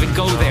 Don't even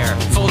go there.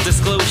 Full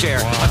disclosure,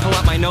 I pull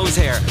out my nose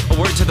hair. A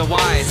word to the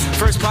wise.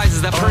 First prize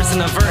is that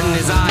person averting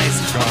his eyes.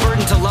 A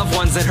burden to loved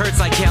ones that hurts,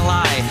 I can't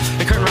lie.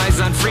 The curtain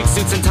rises on freak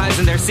suits and ties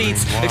in their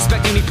seats.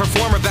 Expecting me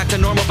performer back to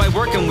normal by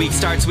working week.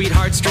 Start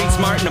sweetheart, street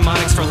smart,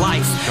 mnemonics for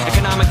life.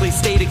 Economically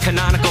stated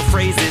canonical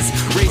phrases.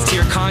 Raised to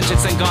your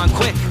conscience and gone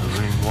quick.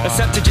 A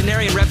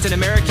septuagenarian repped an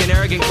American,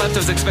 arrogant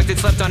kleptos expected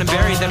slept on and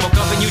buried, then woke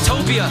up in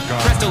utopia.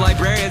 Presto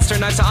librarians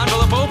turned knives to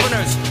envelope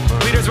openers.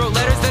 Leaders wrote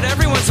letters that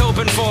everyone's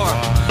hoping for.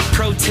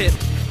 Pro tip,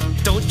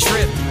 don't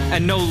trip,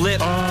 and no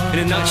lip. In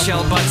a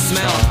nutshell, but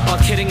smell. All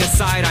kidding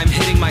aside, I'm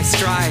hitting my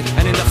stride.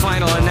 And in the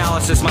final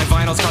analysis, my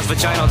vinyls cause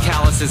vaginal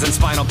calluses and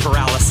spinal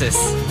paralysis.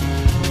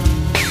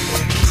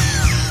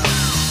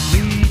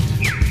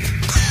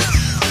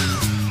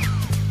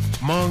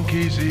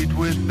 Monkeys eat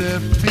with their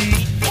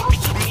feet.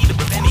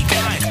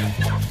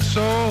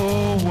 So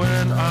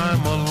when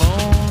I'm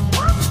alone,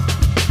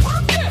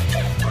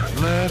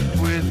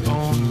 left with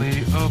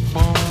only a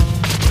bone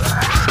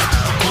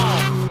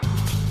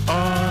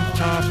on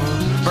top of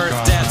the Birth,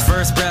 sky. death,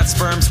 first breath,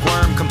 sperm,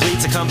 squirm,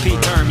 completes a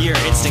compete term. Year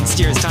instinct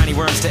steers tiny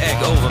worms to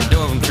egg, ovum,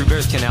 dovum through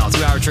birth canal.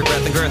 2-hour trick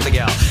breath and girth a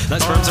gal.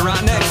 That sperm's a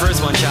rotten egg.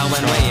 First one shall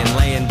when weigh in,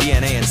 lay in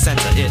DNA and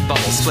sensa. It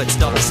bubbles, splits,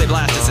 doubles, say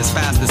blastocyst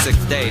fast the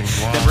 6th day.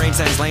 Then brain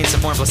sends lanes to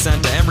form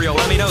placenta. Embryo,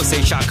 let me know,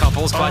 say shot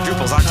couples,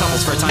 quadruples,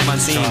 octuples for a time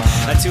unseen.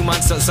 At 2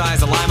 months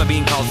size, a lima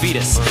bean called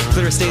fetus.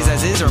 Clitoris stays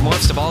as is or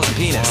morphs to balls and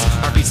penis.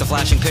 Heartbeats of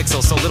flashing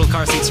pixels, so little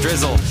car seats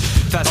drizzle.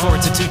 Fast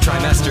forward to 2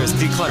 trimesters,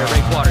 declutter,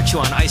 break water, chew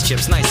on ice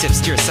chips, nice sips,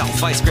 steer self,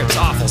 vice grips,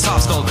 awful,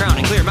 soft skull,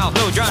 crowning, clear mouth,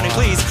 no drowning,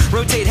 please.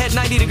 Rotate head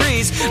 90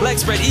 degrees, leg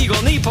spread,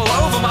 eagle, knee pull,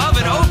 ovum,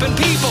 oven, open,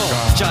 people.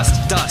 Just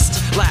dust,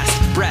 last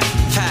breath,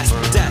 past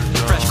death,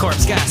 fresh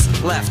corpse, gas,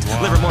 left,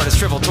 liver mortis,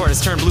 shriveled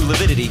tortoise, turn blue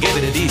lividity, give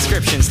it a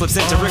description, slips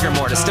into rigor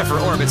mortis, stiffer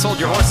orbits, hold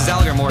your horses,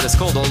 algar mortis,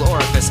 cold old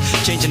orifice,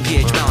 change in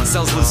pH balance,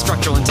 cells lose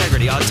structural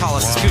integrity,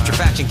 autolysis,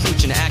 putrefaction,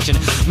 cooch in action,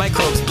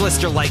 microbes,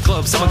 blister like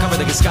globes, someone cover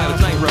the sky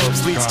with night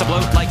robes, leads to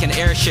bloat like an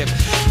airship,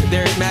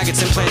 there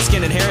maggots implant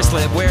skin and hair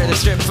slip, wear the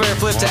strip,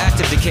 flip to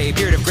active decay,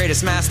 period of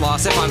greatest mass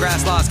loss, sip on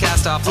grass loss,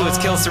 cast off fluids,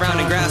 kill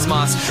surrounding grass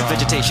moss,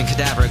 vegetation,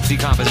 cadaveric,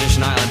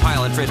 decomposition, island,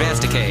 pylon for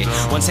advanced decay,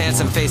 once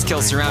handsome face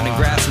kills surrounding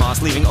grass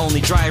moss, leaving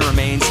only dry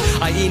remains,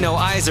 i.e. no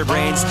eyes or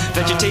brains,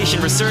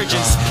 vegetation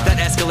resurgence, that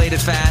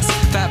escalated fast,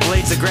 fat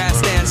blades of grass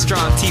stand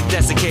strong, teeth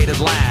desiccated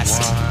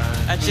last.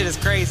 That shit is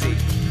crazy.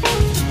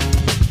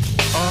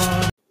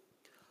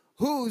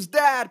 Who's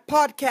that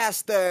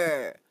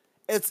podcaster?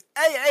 It's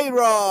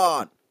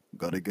Aaron.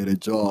 Gotta get a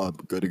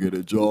job, gotta get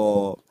a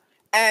job.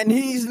 And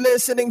he's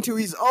listening to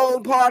his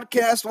own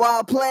podcast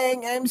while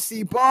playing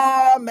MC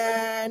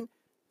Barman.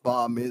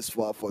 Bar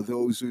mitzvah for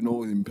those who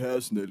know him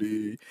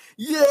personally.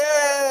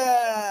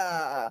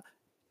 Yeah!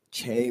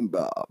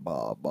 Chamber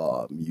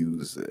bar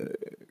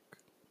music.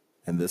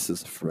 And this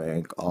is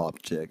Frank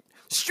Object.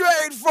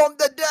 Straight from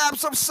the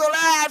depths of South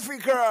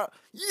Africa.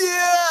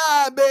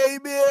 Yeah,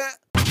 baby!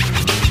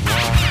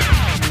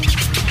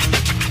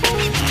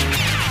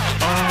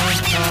 On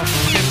top of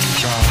the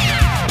sky.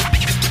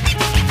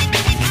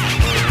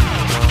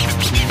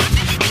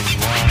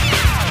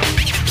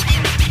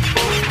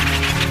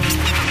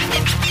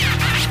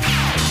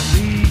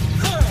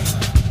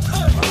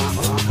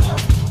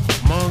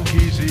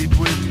 Monkeys eat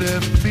with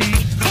their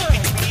feet.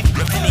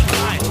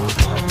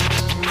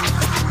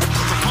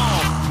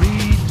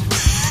 Meat.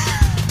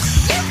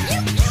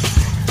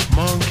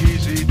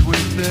 Monkeys eat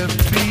with their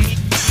feet.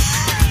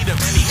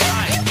 Meat.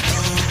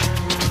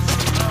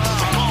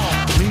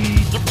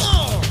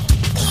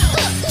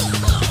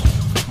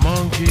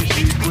 Monkeys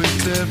eat with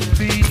their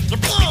feet.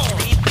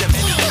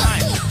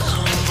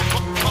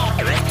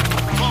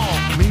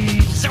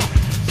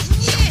 Meat.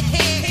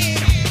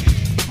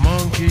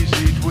 Monkeys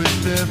eat with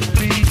their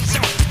feet.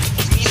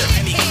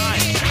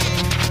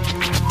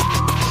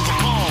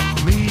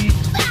 Meat.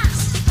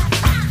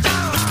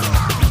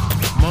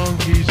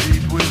 Monkeys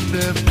eat with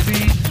their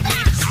feet.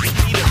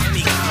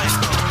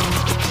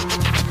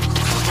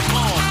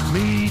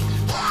 Meat.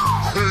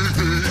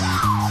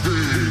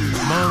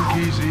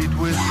 Monkeys eat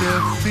with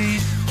their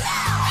feet.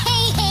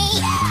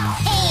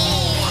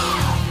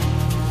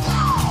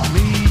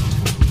 Meat.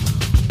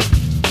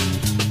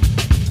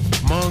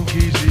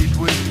 Monkeys eat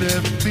with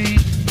their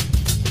feet.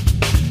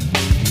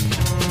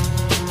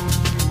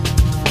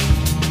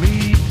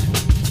 Meat.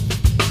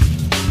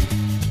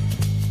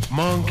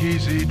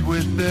 Monkeys eat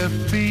with their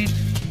feet.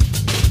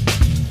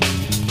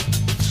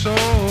 So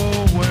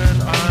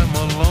when I'm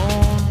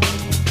alone,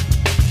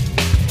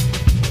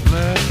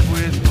 left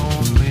with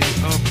only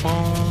a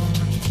bone.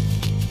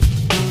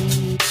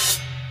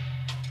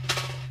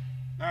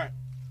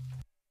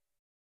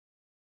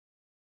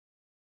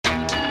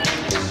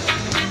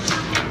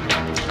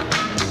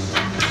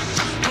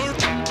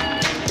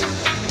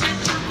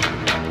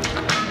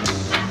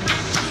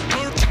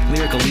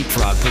 Lyrical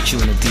leapfrog, put you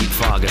in a deep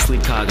fog. A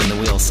sleep cog in the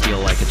wheel, steal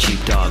like a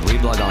cheap dog.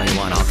 Reblog all you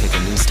want, I'll kick a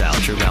new style.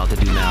 True gal to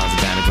do now is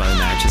advantage while the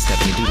matches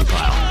step in the duty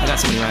pile. I got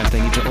so many rhymes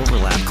they need to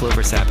overlap.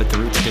 Clover sap at the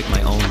roots, pick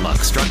my own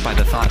luck. Struck by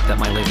the thought that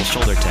my label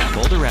shoulder tap.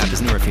 Older rap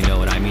is newer if you know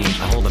what I mean.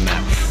 I hold a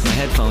map. My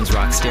headphones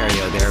rock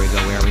stereo. There we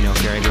go, where we know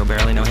fairy girl,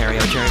 barely know Harry,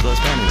 oh cherry blows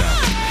Pammy though.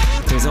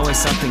 There's always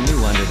something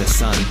new under the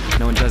sun.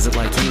 No one does it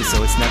like you,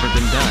 so it's never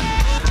been done.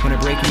 When I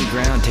break new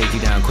ground, take you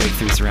down, quake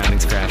through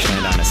surroundings, crash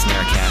land on a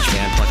snare, cash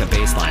band, pluck a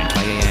bass line,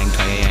 twang,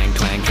 twang,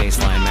 twang, face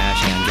line, mash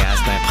hand, gas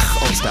lamp,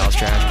 old styles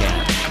trash can.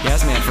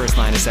 Yes man, first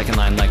line is second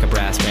line like a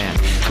brass band.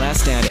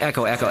 Last stand,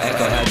 echo, echo,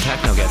 echo, how'd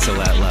techno get so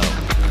that low?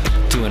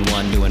 2 and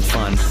 1, new and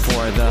fun.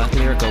 For the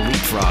lyrical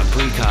leapfrog,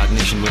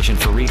 precognition, wishing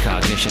for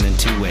recognition in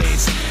 2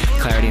 ways.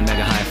 Clarity and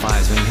mega high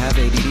fives. When you have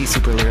ADD,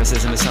 super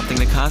lyricism is something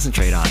to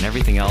concentrate on.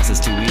 Everything else is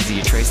too easy.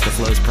 You trace the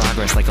flow's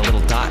progress like a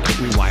little dot. It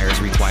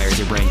requires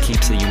your brain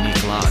keeps a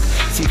unique log.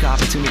 Seek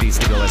opportunities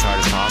to go as hard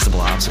as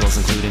possible. Obstacles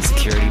include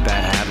insecurity,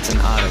 bad habits, and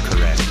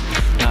autocorrect.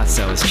 Not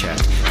so is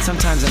checked.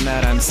 Sometimes I'm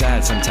mad, I'm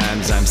sad.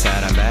 Sometimes I'm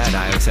sad, I'm bad.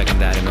 I second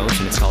that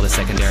emotion. It's called a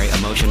secondary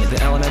emotion.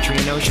 The elementary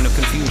notion of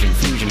confusion.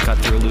 Fusion cut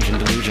through illusion,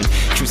 delusion.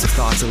 Intrusive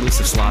thoughts,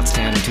 elusive slots,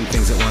 tandem, 2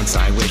 things at once.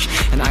 I wish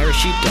an Irish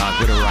sheepdog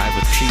would arrive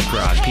with sheep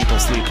grog. People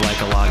sleep like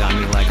a log on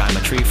me like I'm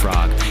a tree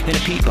frog in a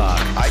peat bog.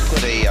 I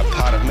put a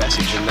pot of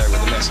message in there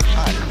with a mess of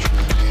pottage.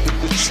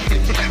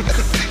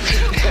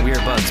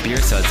 We're bugs, beer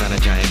suds on a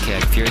giant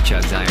keg, fear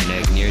chugs, iron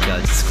egg, near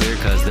duds. It's clear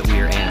cuz that we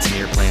are ants,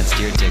 near plants,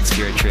 deer ticks,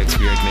 fear tricks,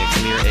 weird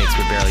mix, mere aches,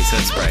 we're barely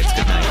soot sprites.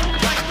 Good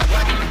night.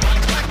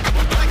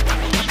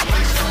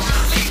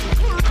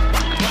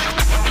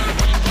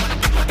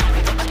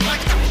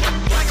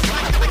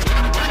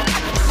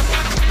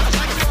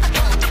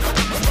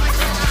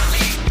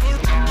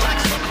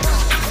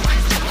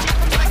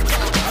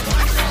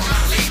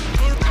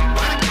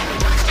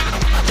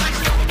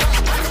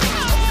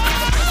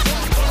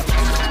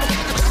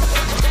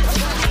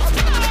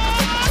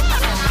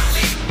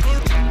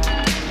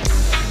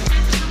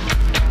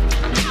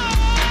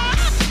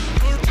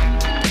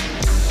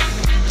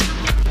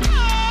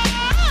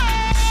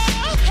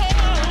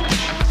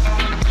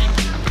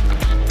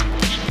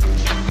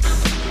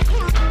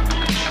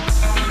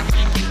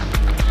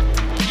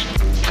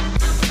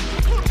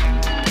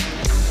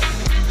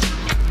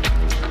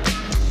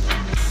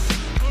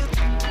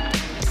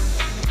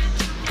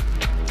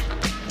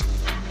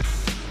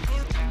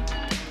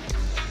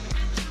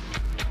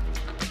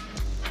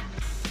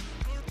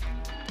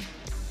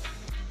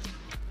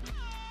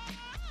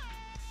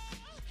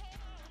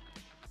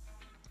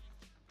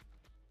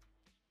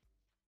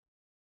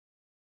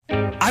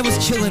 I was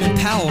chillin' in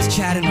Powell's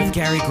chatting with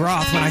Gary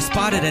Groth when I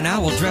spotted an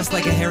owl dressed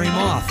like a hairy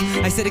moth.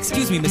 I said,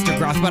 "Excuse me, Mr.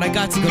 Groth, but I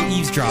got to go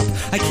eavesdrop.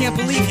 I can't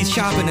believe he's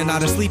shopping and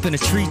not asleep in a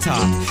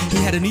treetop." He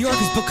had a New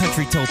Yorker's Book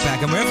Country tote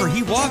bag, and wherever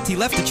he walked, he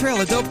left a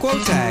trail of dope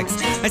quote tags.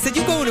 I said,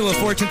 "You going to a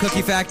fortune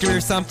cookie factory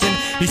or something?"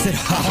 He said,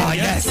 "Ha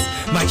yes,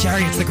 my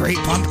chariot's the Great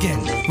Pumpkin."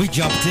 We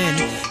jumped in.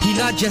 He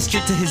nod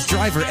gestured to his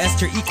driver,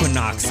 Esther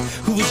Equinox,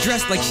 who was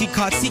dressed like she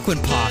caught sequin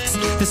pox.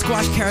 The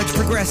squash carriage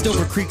progressed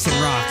over creeks and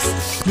rocks.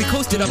 We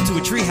coasted up to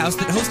a treehouse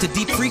that hosted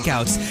deep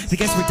freakouts. The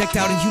guests were decked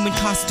out in human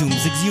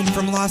costumes, exhumed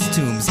from lost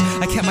tombs.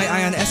 I kept my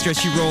eye on Esther as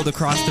she rolled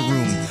across the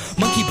room.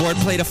 Monkey board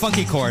played a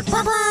funky chord.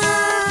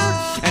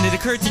 And it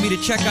occurred to me to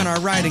check on our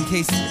ride in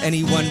case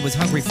anyone was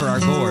hungry for our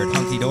gourd.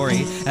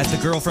 Hunky-dory, as the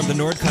girl from the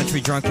Nord Country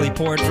drunkenly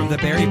poured from the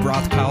berry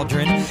broth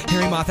cauldron.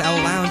 Harry Moth Owl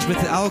lounged with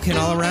the owlkin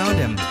all around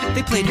him.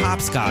 They played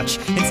hopscotch.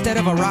 Instead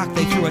of a rock,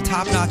 they threw a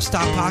top-notch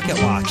stop pocket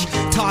watch.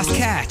 Toss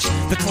catch.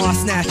 The claw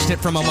snatched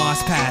it from a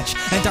moss patch,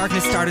 and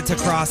darkness started to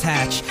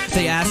cross-hatch.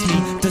 They asked me,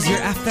 "Does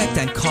your affect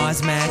and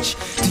cause match?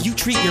 Do you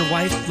treat your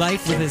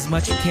life with as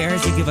much care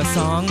as you give a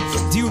song?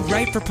 Do you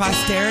write for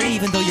posterity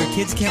even though your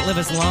kids can't live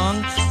as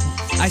long?"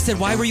 I said,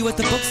 "Why were you at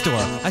the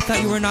bookstore? I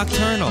thought you were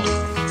nocturnal."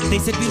 They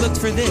said, "We looked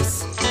for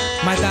this,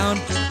 my bound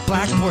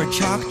blackboard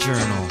chalk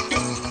journal."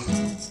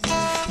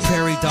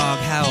 Prairie dog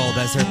howled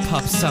as her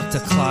pup sucked a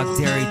clogged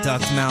dairy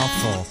duck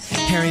mouthful.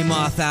 Hairy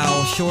moth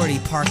owl shorty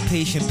parked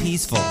patient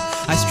peaceful.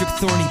 I stripped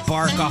thorny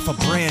bark off a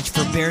branch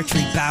for bear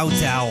tree bow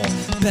dowel.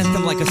 Bent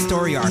them like a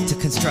story arc to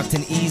construct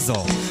an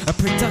easel. A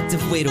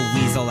productive way to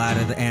weasel out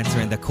of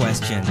answering the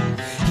question.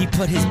 He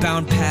put his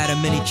bound pad of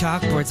mini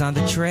chalkboards on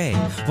the tray.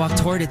 Walked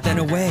toward it then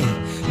away.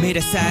 Made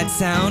a sad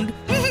sound.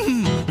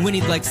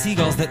 Whinnied like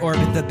seagulls that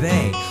orbit the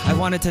bay. I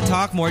wanted to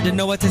talk more, didn't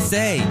know what to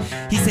say.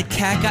 He said,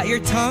 "Cat got your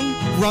tongue?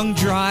 Wrung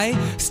dry?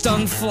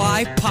 Stung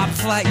fly? Popped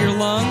flat your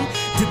lung?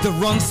 Did the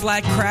rung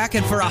slat crack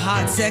and for a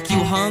hot sec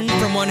you hung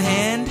from one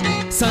hand?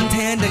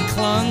 Suntanned and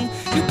clung?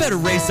 You better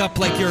race up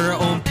like your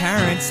own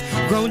parents.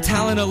 Grown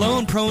talent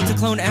alone, prone to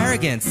clone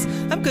arrogance.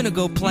 I'm gonna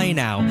go play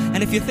now,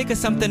 and if you think of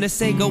something to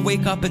say, go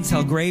wake up and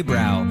tell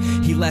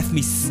Graybrow." He left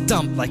me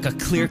stumped like a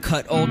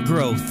clear-cut old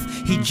growth.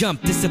 He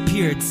jumped,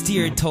 disappeared,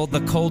 steered, told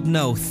the cold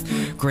noth.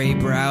 Gray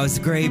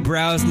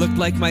brows looked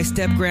like my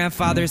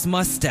step-grandfather's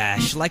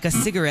mustache. Like a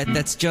cigarette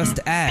that's just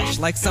ash.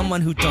 Like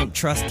someone who don't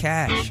trust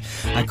cash.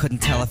 I couldn't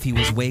tell if he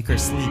was wake or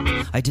sleep.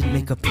 I didn't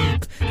make a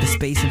peep. The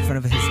space in front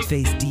of his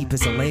face deep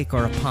as a lake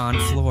or a pond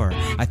floor.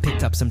 I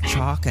picked up some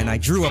chalk and I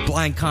drew a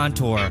blind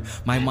contour.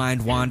 My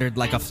mind wandered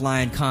like a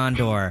flying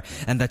condor.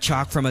 And the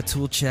chalk from a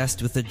tool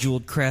chest with a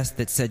jeweled crest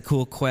that said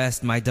 "Cool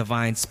Quest, my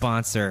divine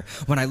sponsor."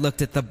 When I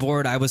looked at the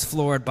board, I was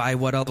floored by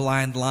what a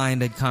blind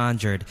line had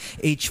conjured.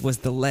 H was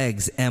the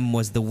legs, M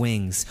was the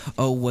wings,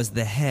 O was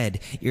the head,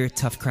 ear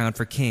tough crown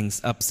for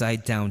kings,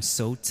 upside down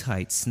so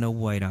tight, Snow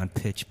White on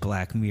pitch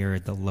black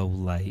mirrored the low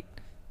light.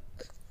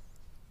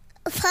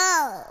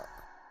 Poe.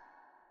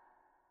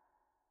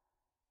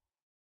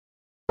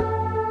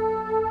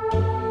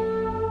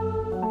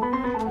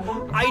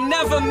 I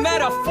never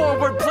met a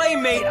forward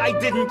playmate I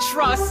didn't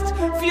trust.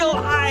 Feel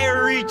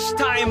ire each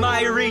time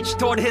I reach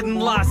toward hidden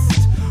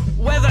lust.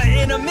 Whether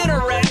in a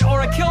minaret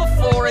or a kill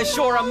flourish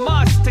or a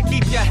must to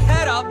keep your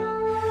head up,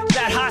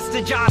 that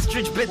hostage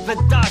ostrich bit the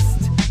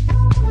dust.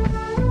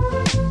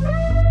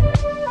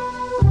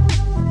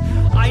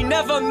 I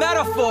never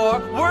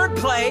metaphor,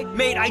 wordplay,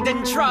 mate I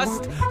didn't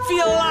trust.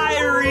 Feel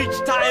ire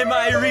each time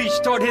I reach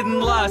toward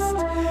hidden lust.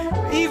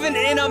 Even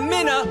in a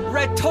mina,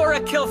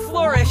 rhetorical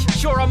flourish,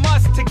 sure a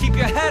must to keep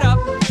your head up.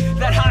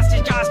 That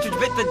hostage ostrich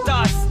bit the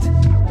dust.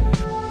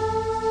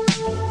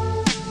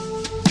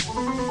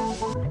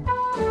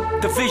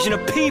 Division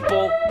of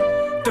people,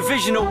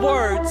 division of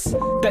words.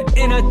 That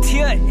inner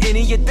tear in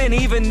it you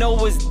didn't even know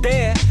was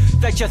there.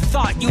 That you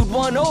thought you'd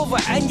won over,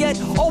 and yet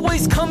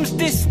always comes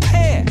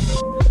despair.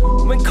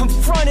 When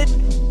confronted,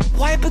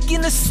 why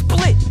begin to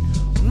split?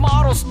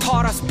 Models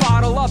taught us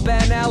bottle up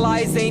and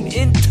allies ain't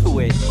into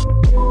it.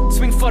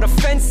 Swing for the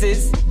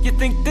fences, you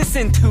think this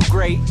ain't too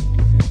great.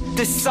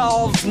 This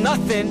solves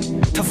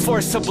nothing to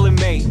forcibly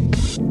mate.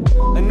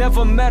 I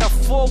never met a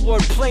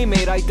forward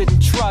playmate I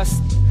didn't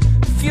trust.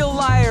 Feel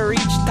liar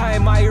each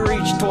time I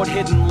reach toward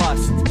hidden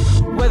lust.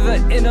 Whether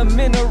in a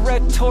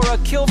minaret or a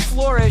kill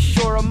flourish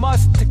or a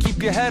must to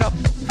keep your head up.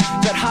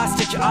 That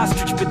hostage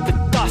ostrich bit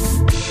the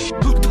dust.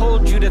 Who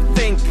told you to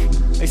think?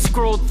 I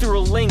scrolled through a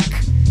link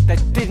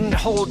that didn't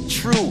hold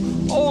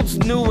true. Old's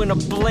new in a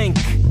blink.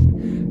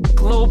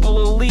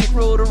 Global elite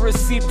wrote a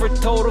receipt for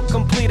total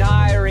complete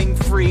hiring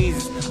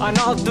freeze on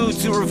all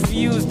dudes who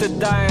refuse to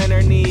die on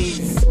their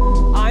knees.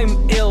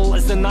 I'm ill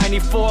as the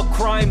 94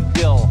 crime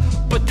bill,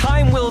 but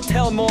time will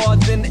tell more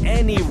than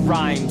any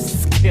rhyme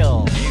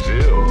skill. He's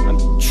ill.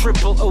 I'm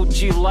triple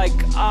OG like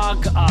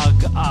og,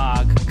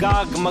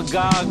 Gog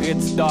magog,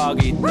 it's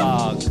doggy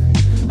dog.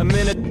 I'm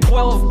in a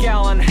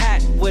 12-gallon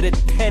hat with a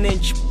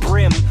 10-inch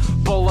brim.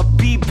 Bowl of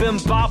bim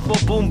bop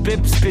boom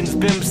bip spins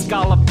bim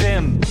scala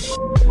bim.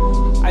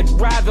 I'd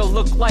rather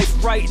look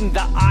life right in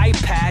the eye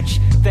patch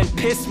than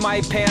piss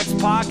my pants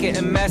pocket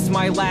and mess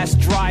my last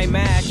dry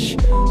match.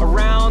 A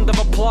round of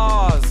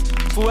applause.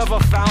 Whoever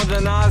found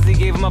an Aussie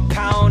gave him a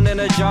pound in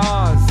the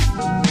jaws.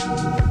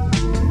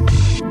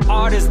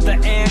 Art is the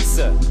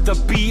answer, the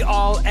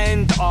be-all,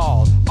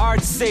 end-all.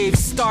 Art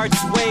saves, starts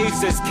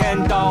waves as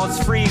Ken Doll's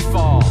free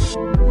fall.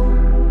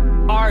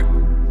 Art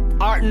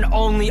and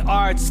only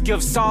arts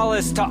give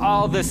solace to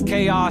all this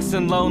chaos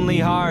and lonely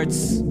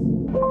hearts.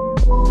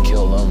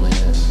 Kill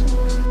loneliness.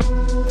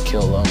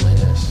 Kill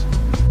loneliness.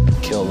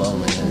 Kill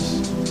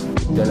loneliness.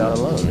 They're not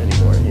alone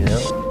anymore, you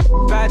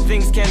know? Bad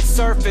things can't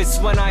surface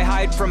when I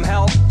hide from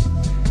help.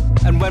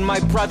 And when my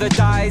brother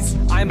dies,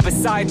 I'm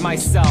beside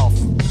myself.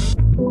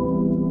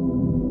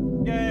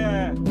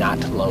 Yeah. Not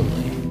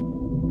lonely.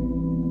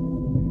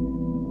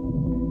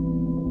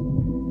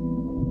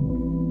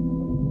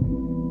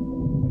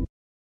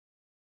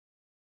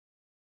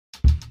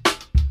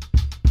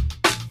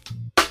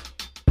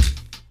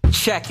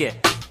 Check it.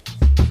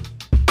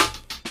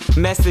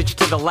 Message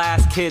to the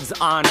last kids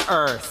on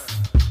Earth.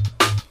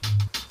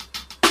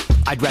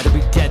 I'd rather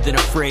be dead than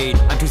afraid.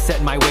 I'm too set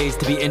in my ways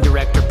to be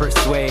indirect or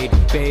persuade.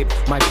 Babe,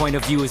 my point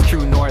of view is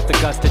true north.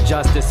 Augusta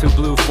justice who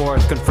blew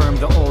forth confirmed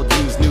the old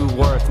Jews' new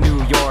worth.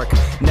 New York,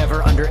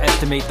 never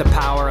underestimate the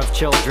power of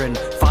children.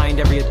 Find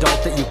every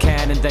adult that you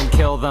can and then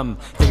kill them.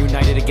 They're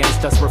united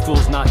against us, we're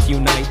fools not to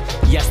unite.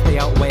 Yes, they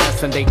outweigh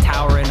us and they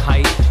tower in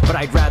height, but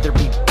I'd rather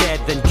be dead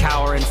than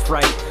cower in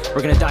fright.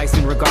 We're gonna die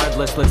soon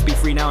regardless, let's be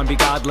free now and be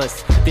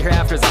godless. The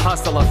hereafter's a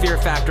hustle, a fear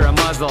factor, a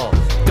muzzle.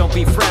 Don't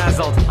be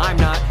frazzled, I'm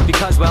not,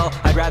 because well,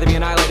 I'd rather be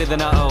annihilated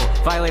than uh-oh.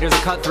 Violators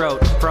are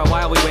cutthroat, for a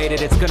while we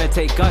waited, it's gonna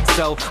take guts,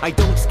 so I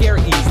don't scare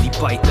easy,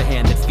 bite the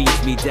hand that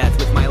feeds me death.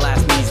 With my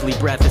last measly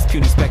breath, this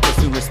puny spectre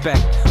soon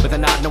respect. With a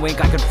nod and a wink,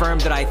 I confirm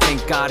that I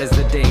think God is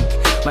the dink.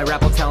 My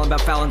rap will tell him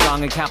about Falun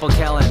Gong and Capel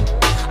Kellen.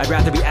 I'd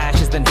rather be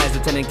ashes than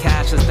hesitant and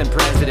cashless than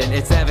president.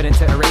 It's evident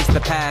to erase the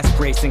past.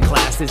 Racing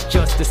class is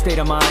just a state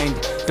of mind.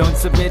 Don't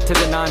submit to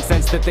the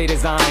nonsense that they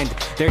designed.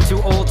 They're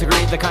too old to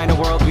create the kind of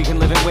world we can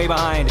live in way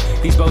behind.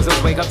 These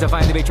bozos wake up to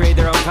find they betrayed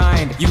their own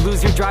kind. You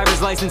lose your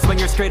driver's license when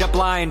you're straight up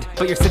blind,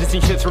 but your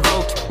citizenship's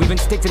revoked. We've been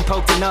sticked and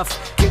poked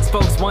enough. Kids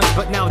folks once,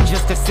 but now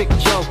just a sick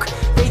joke.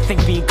 They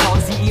think being called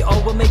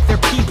CEO will make their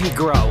pee-pee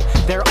grow.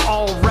 They're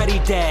already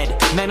dead.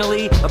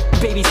 Mentally, a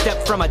baby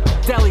step from a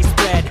deli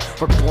spread.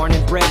 We're born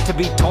and bred to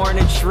be torn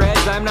in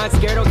shreds. I'm not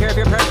scared, don't care if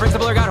your parent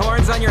principal or got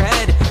horns on your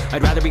head.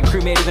 I'd rather be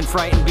cremated than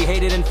frightened, be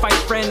hated and fight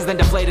friends than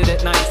deflated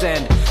at night's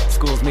end.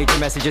 School's major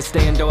messages,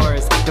 stay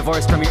indoors.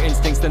 Divorced from your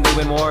instincts, then they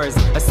win wars.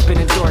 A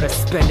spinning sword, a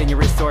spending your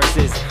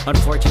resources.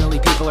 Unfortunately,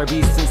 people are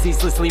beasts and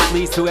ceaselessly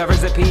fleece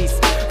whoever's at peace.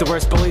 The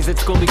worst bullies at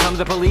school become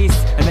the police,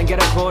 and then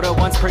get a quota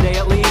once per day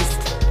at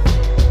least.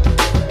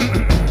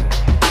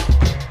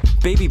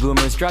 Baby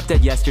boomers dropped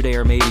dead yesterday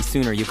or maybe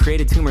sooner. You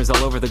created tumors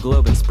all over the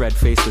globe and spread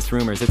faceless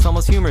rumors. It's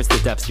almost humorous the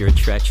depths of your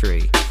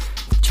treachery.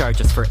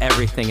 Charge us for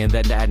everything and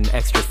then add an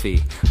extra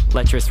fee.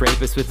 Lecherous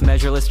rapists with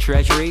measureless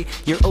treasury.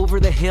 You're over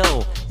the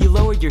hill. You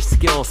lowered your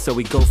skill, so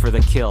we go for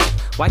the kill.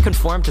 Why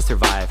conform to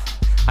survive?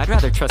 I'd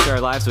rather trust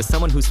our lives with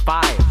someone who's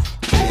 5.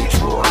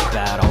 Cage war,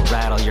 battle,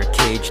 rattle your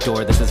cage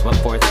door. This is what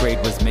 4th grade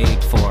was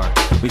made for.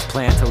 We've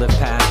planned to live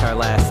past our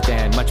last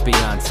stand, much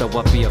beyond, so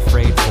what be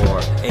afraid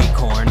for?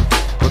 Acorn,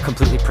 we're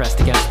completely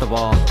pressed against the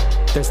wall.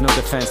 There's no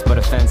defense but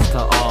offense to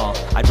all.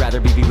 I'd rather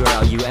be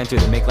where you enter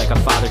than make like a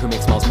father who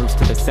makes small moves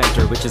to the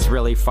center, which is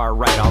really far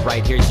right.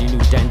 Alright, here's your new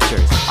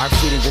dentures. Our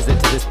fleeting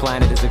visit to this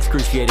planet is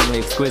excruciatingly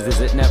exquisite. Is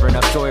it never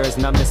enough joy or is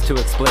numbness too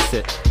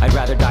explicit? I'd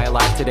rather die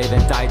alive today than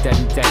die dead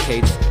in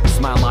decades.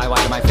 Smile my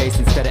wide to my face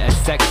instead of as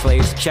sex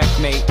slaves.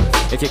 Checkmate.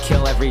 If you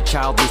kill every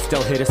child, we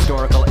still hit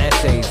historical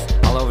essays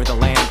all over the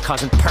land,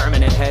 causing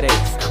permanent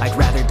headaches. I'd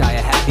rather die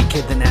a happy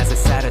kid than as a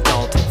sad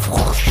adult.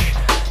 Whoosh.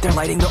 They're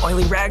lighting the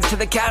oily rags to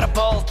the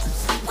catapult.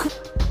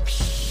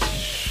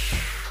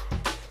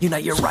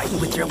 Unite your right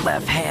with your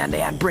left hand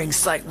and bring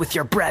sight with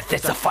your breath.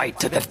 It's a fight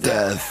to the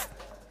death.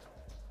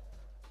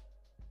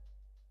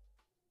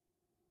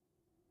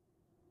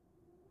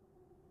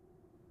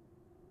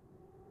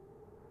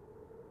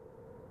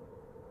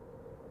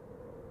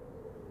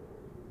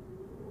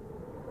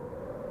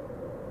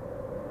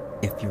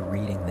 If you're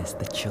reading this,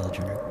 the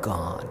children are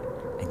gone,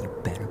 and you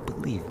better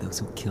believe those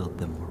who killed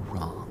them were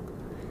wrong.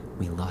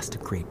 We lost a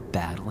great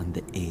battle in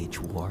the age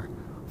war.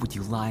 Would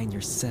you lie in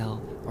your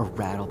cell or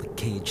rattle the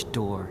cage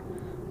door?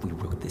 We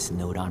wrote this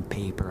note on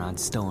paper, on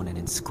stone, and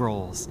in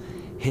scrolls,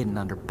 hidden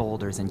under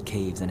boulders and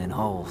caves and in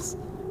holes,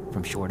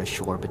 from shore to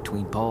shore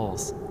between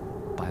poles.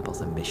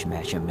 Bible's a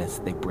mishmash of myths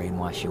they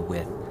brainwash you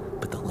with,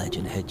 but the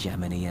legend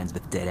hegemony ends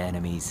with dead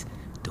enemies.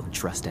 Don't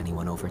trust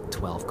anyone over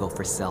 12, go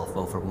for self,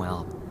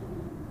 overwhelm.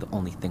 The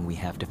only thing we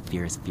have to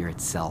fear is fear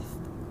itself,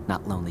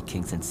 not lonely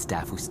kings and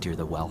staff who steer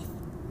the wealth.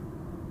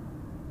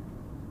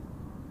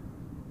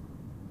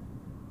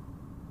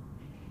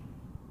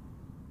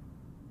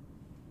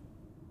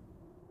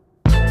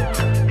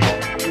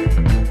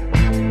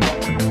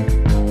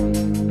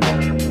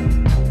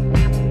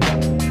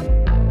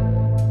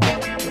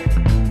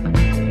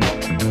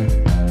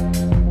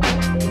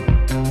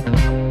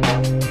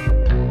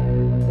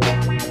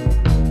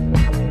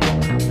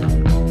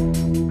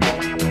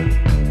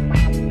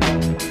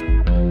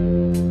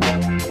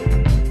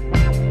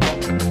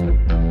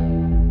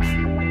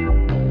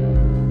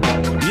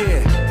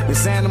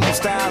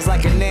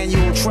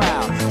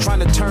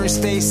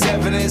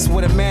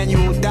 With a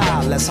manual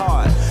dial, that's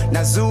hard.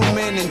 Now zoom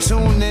in and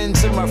tune in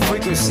to my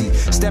frequency.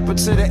 Step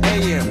into the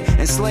AM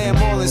and slay them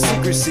all in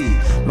secrecy.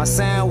 My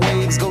sound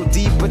waves go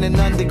deep in an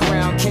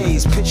underground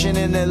caves. Pitching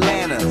in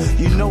Atlanta,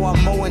 you know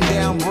I'm mowing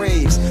down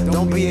Braves.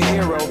 Don't be a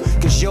hero,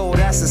 cause yo,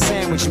 that's a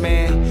sandwich,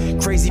 man.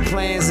 Crazy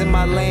plans in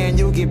my land,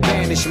 you'll get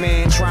banished,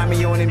 man. Try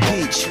me on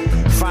impeach,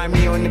 find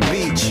me on the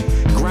beach,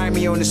 grind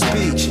me on the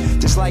speech,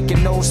 just like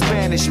an old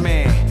Spanish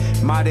man.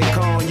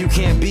 Maricon, you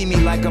can't beat me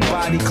like a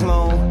body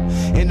clone.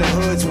 In the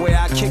hoods where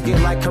I kick it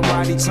like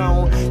karate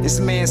tone. This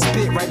man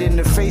spit right in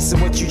the face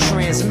of what you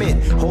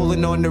transmit.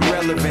 Holding on to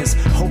relevance,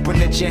 hoping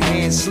that your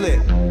hands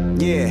slip.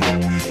 Yeah,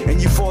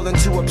 and you fall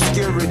into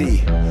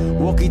obscurity.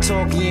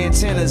 Walkie-talkie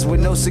antennas with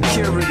no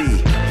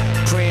security.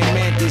 Praying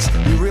mantis,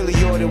 you really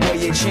ought to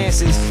weigh your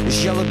chances.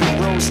 This yellow brick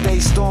road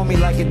stays stormy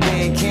like a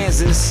day in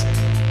Kansas.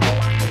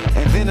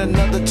 And then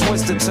another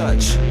twister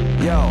touch.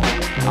 Yo,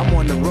 I'm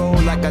on the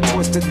road like I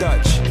twisted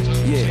Dutch.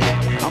 Yeah,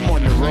 I'm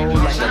on the road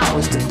like I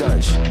twisted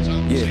Dutch.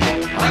 Yeah,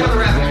 I'm on the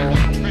road.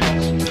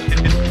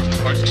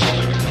 Of course, it's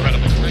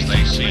incredible because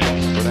they see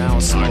but I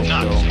don't smoke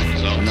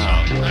though. No.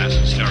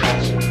 Acid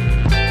steroids.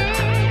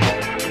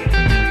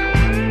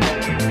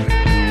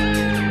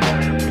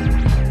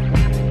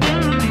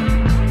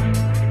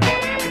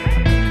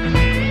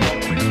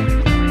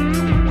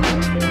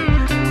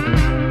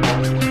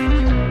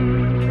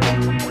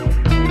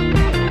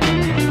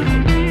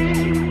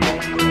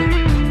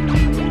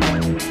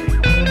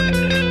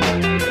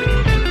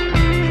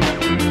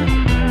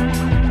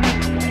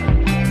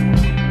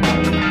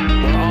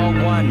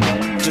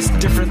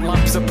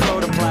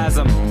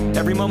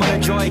 Every moment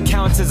of joy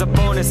counts as a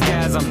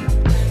bonus-gasm.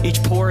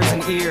 Each pore is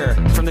an ear,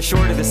 from the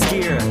shore to the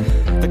skier.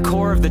 The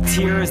core of the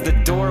tear is the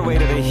doorway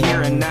to the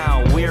here and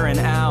now. We're an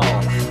owl.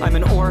 I'm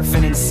an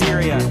orphan in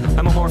Syria.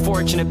 I'm a more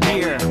fortunate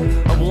peer.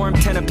 A warm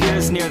tent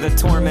appears near the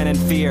torment and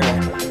fear.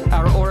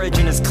 Our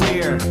origin is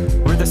clear.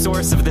 We're the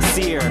source of the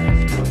seer.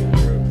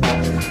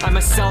 I'm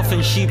a self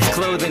in sheep's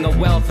clothing, a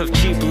wealth of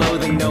cheap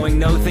loathing, knowing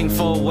no thing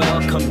full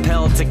well,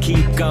 compelled to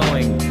keep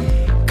going.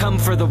 Come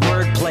for the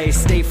wordplay,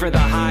 stay for the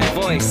high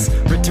voice.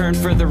 Return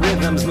for the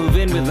rhythms, move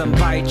in with them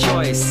by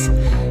choice.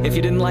 If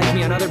you didn't like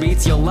me on other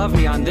beats, you'll love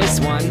me on this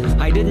one.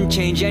 I didn't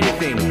change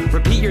anything,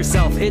 repeat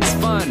yourself, it's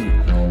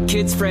fun.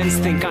 Kids' friends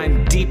think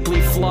I'm deeply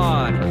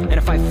flawed, and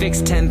if I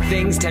fix 10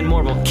 things, 10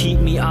 more will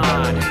keep me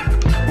odd.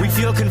 We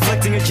feel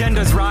conflicting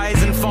agendas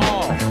rise and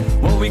fall.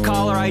 What we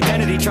call our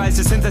identity tries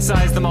to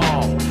synthesize them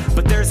all.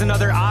 But there's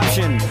another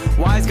option.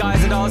 Wise guys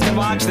and dolls can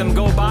watch them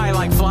go by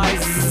like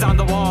flies on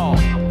the wall.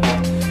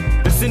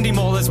 Cindy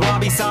mole is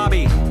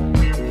wabi-sabi.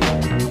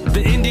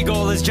 The indie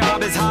goal is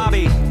job is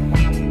hobby.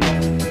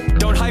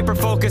 Don't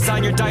hyper-focus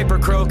on your diaper,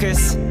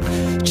 crocus.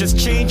 Just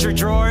change your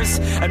drawers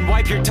and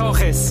wipe your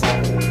toches.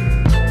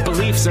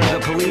 Beliefs beliefs are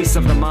the police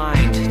of the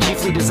mind,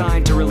 chiefly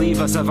designed to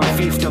relieve us of our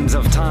fiefdoms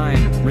of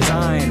time.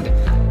 Resigned.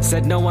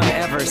 Said no one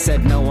ever,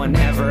 said no one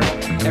ever.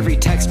 Every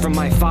text from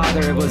my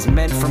father was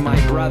meant for my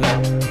brother.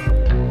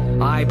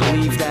 I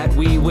believe that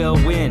we will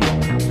win.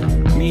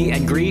 Me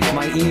and grief,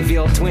 my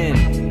evil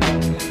twin.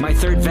 My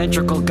third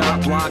ventricle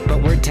got blocked,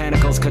 but word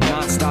tentacles could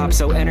not stop,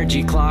 so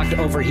energy clocked,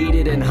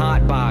 overheated and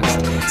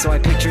hotboxed. So I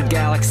pictured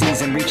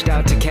galaxies and reached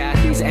out to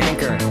Kathy's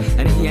anchor,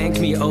 and it yanked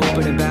me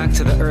open and back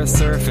to the Earth's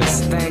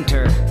surface. Thanked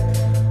her.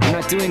 I'm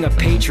not doing a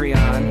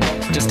Patreon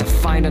just to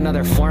find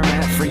another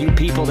format for you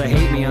people to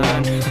hate me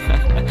on.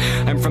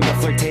 I'm from the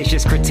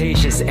flirtatious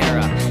Cretaceous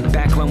era,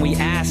 back when we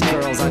asked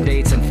girls on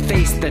dates and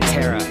faced the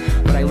terror.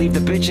 But I leave the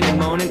bitching and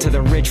moaning to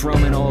the rich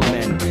Roman old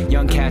men.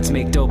 Young cats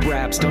make dope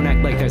raps, don't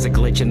act like there's a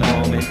glitch in the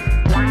moment.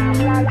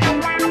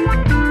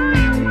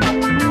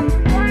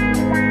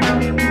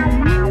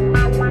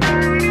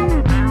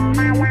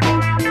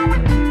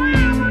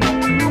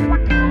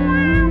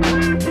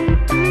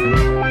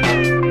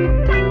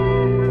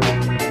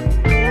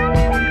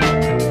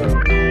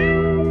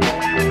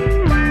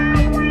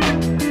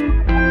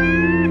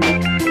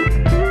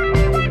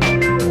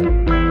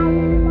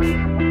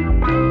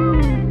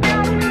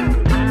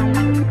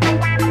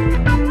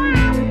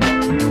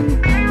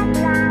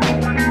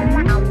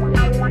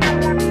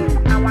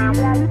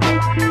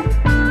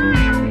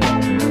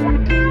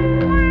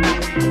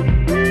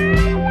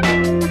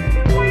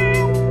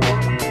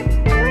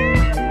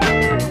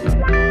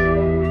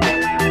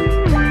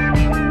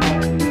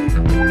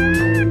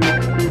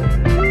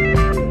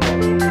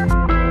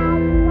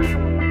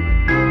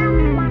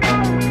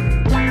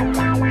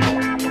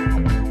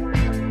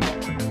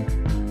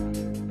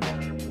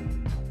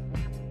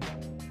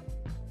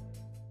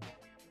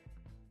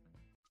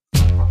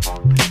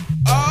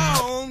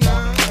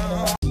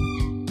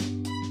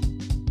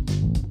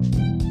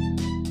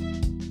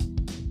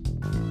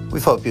 We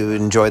hope you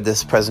enjoyed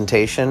this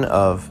presentation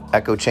of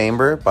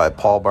Echochamber by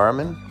Paul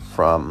Barman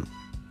from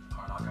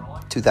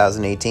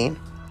 2018.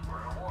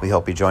 We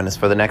hope you join us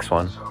for the next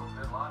one.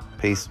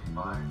 Peace.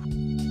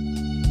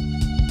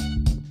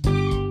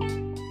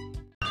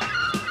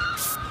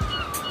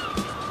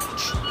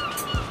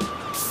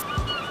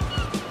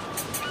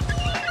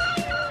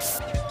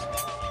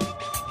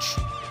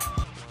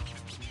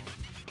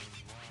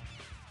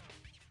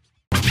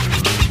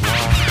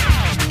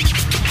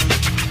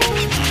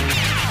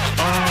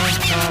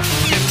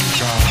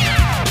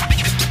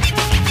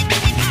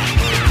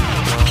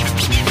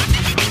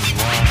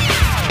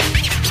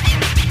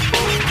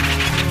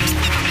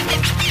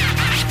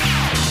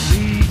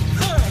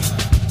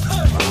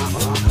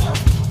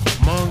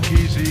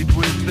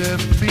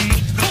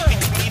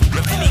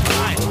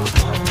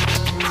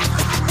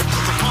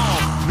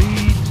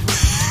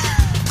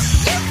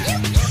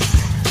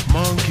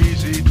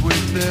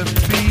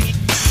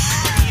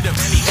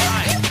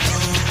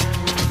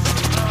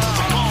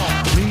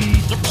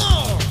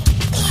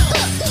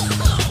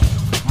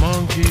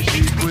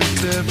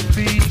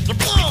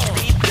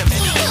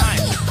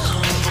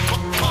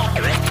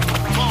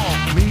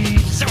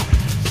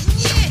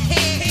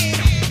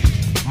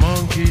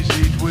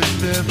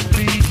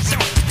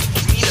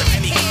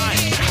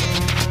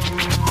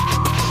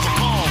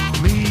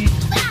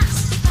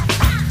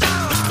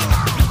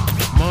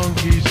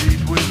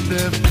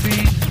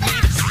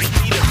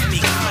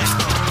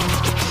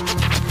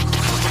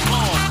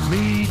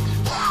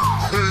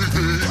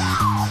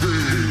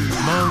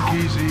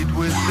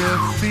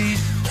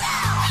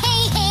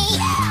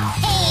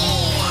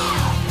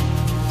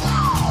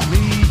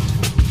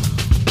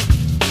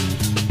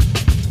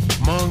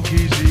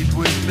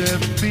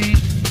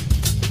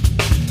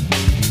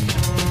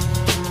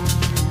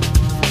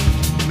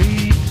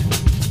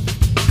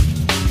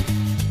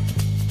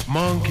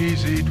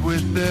 Monkeys eat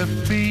with their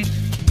feet.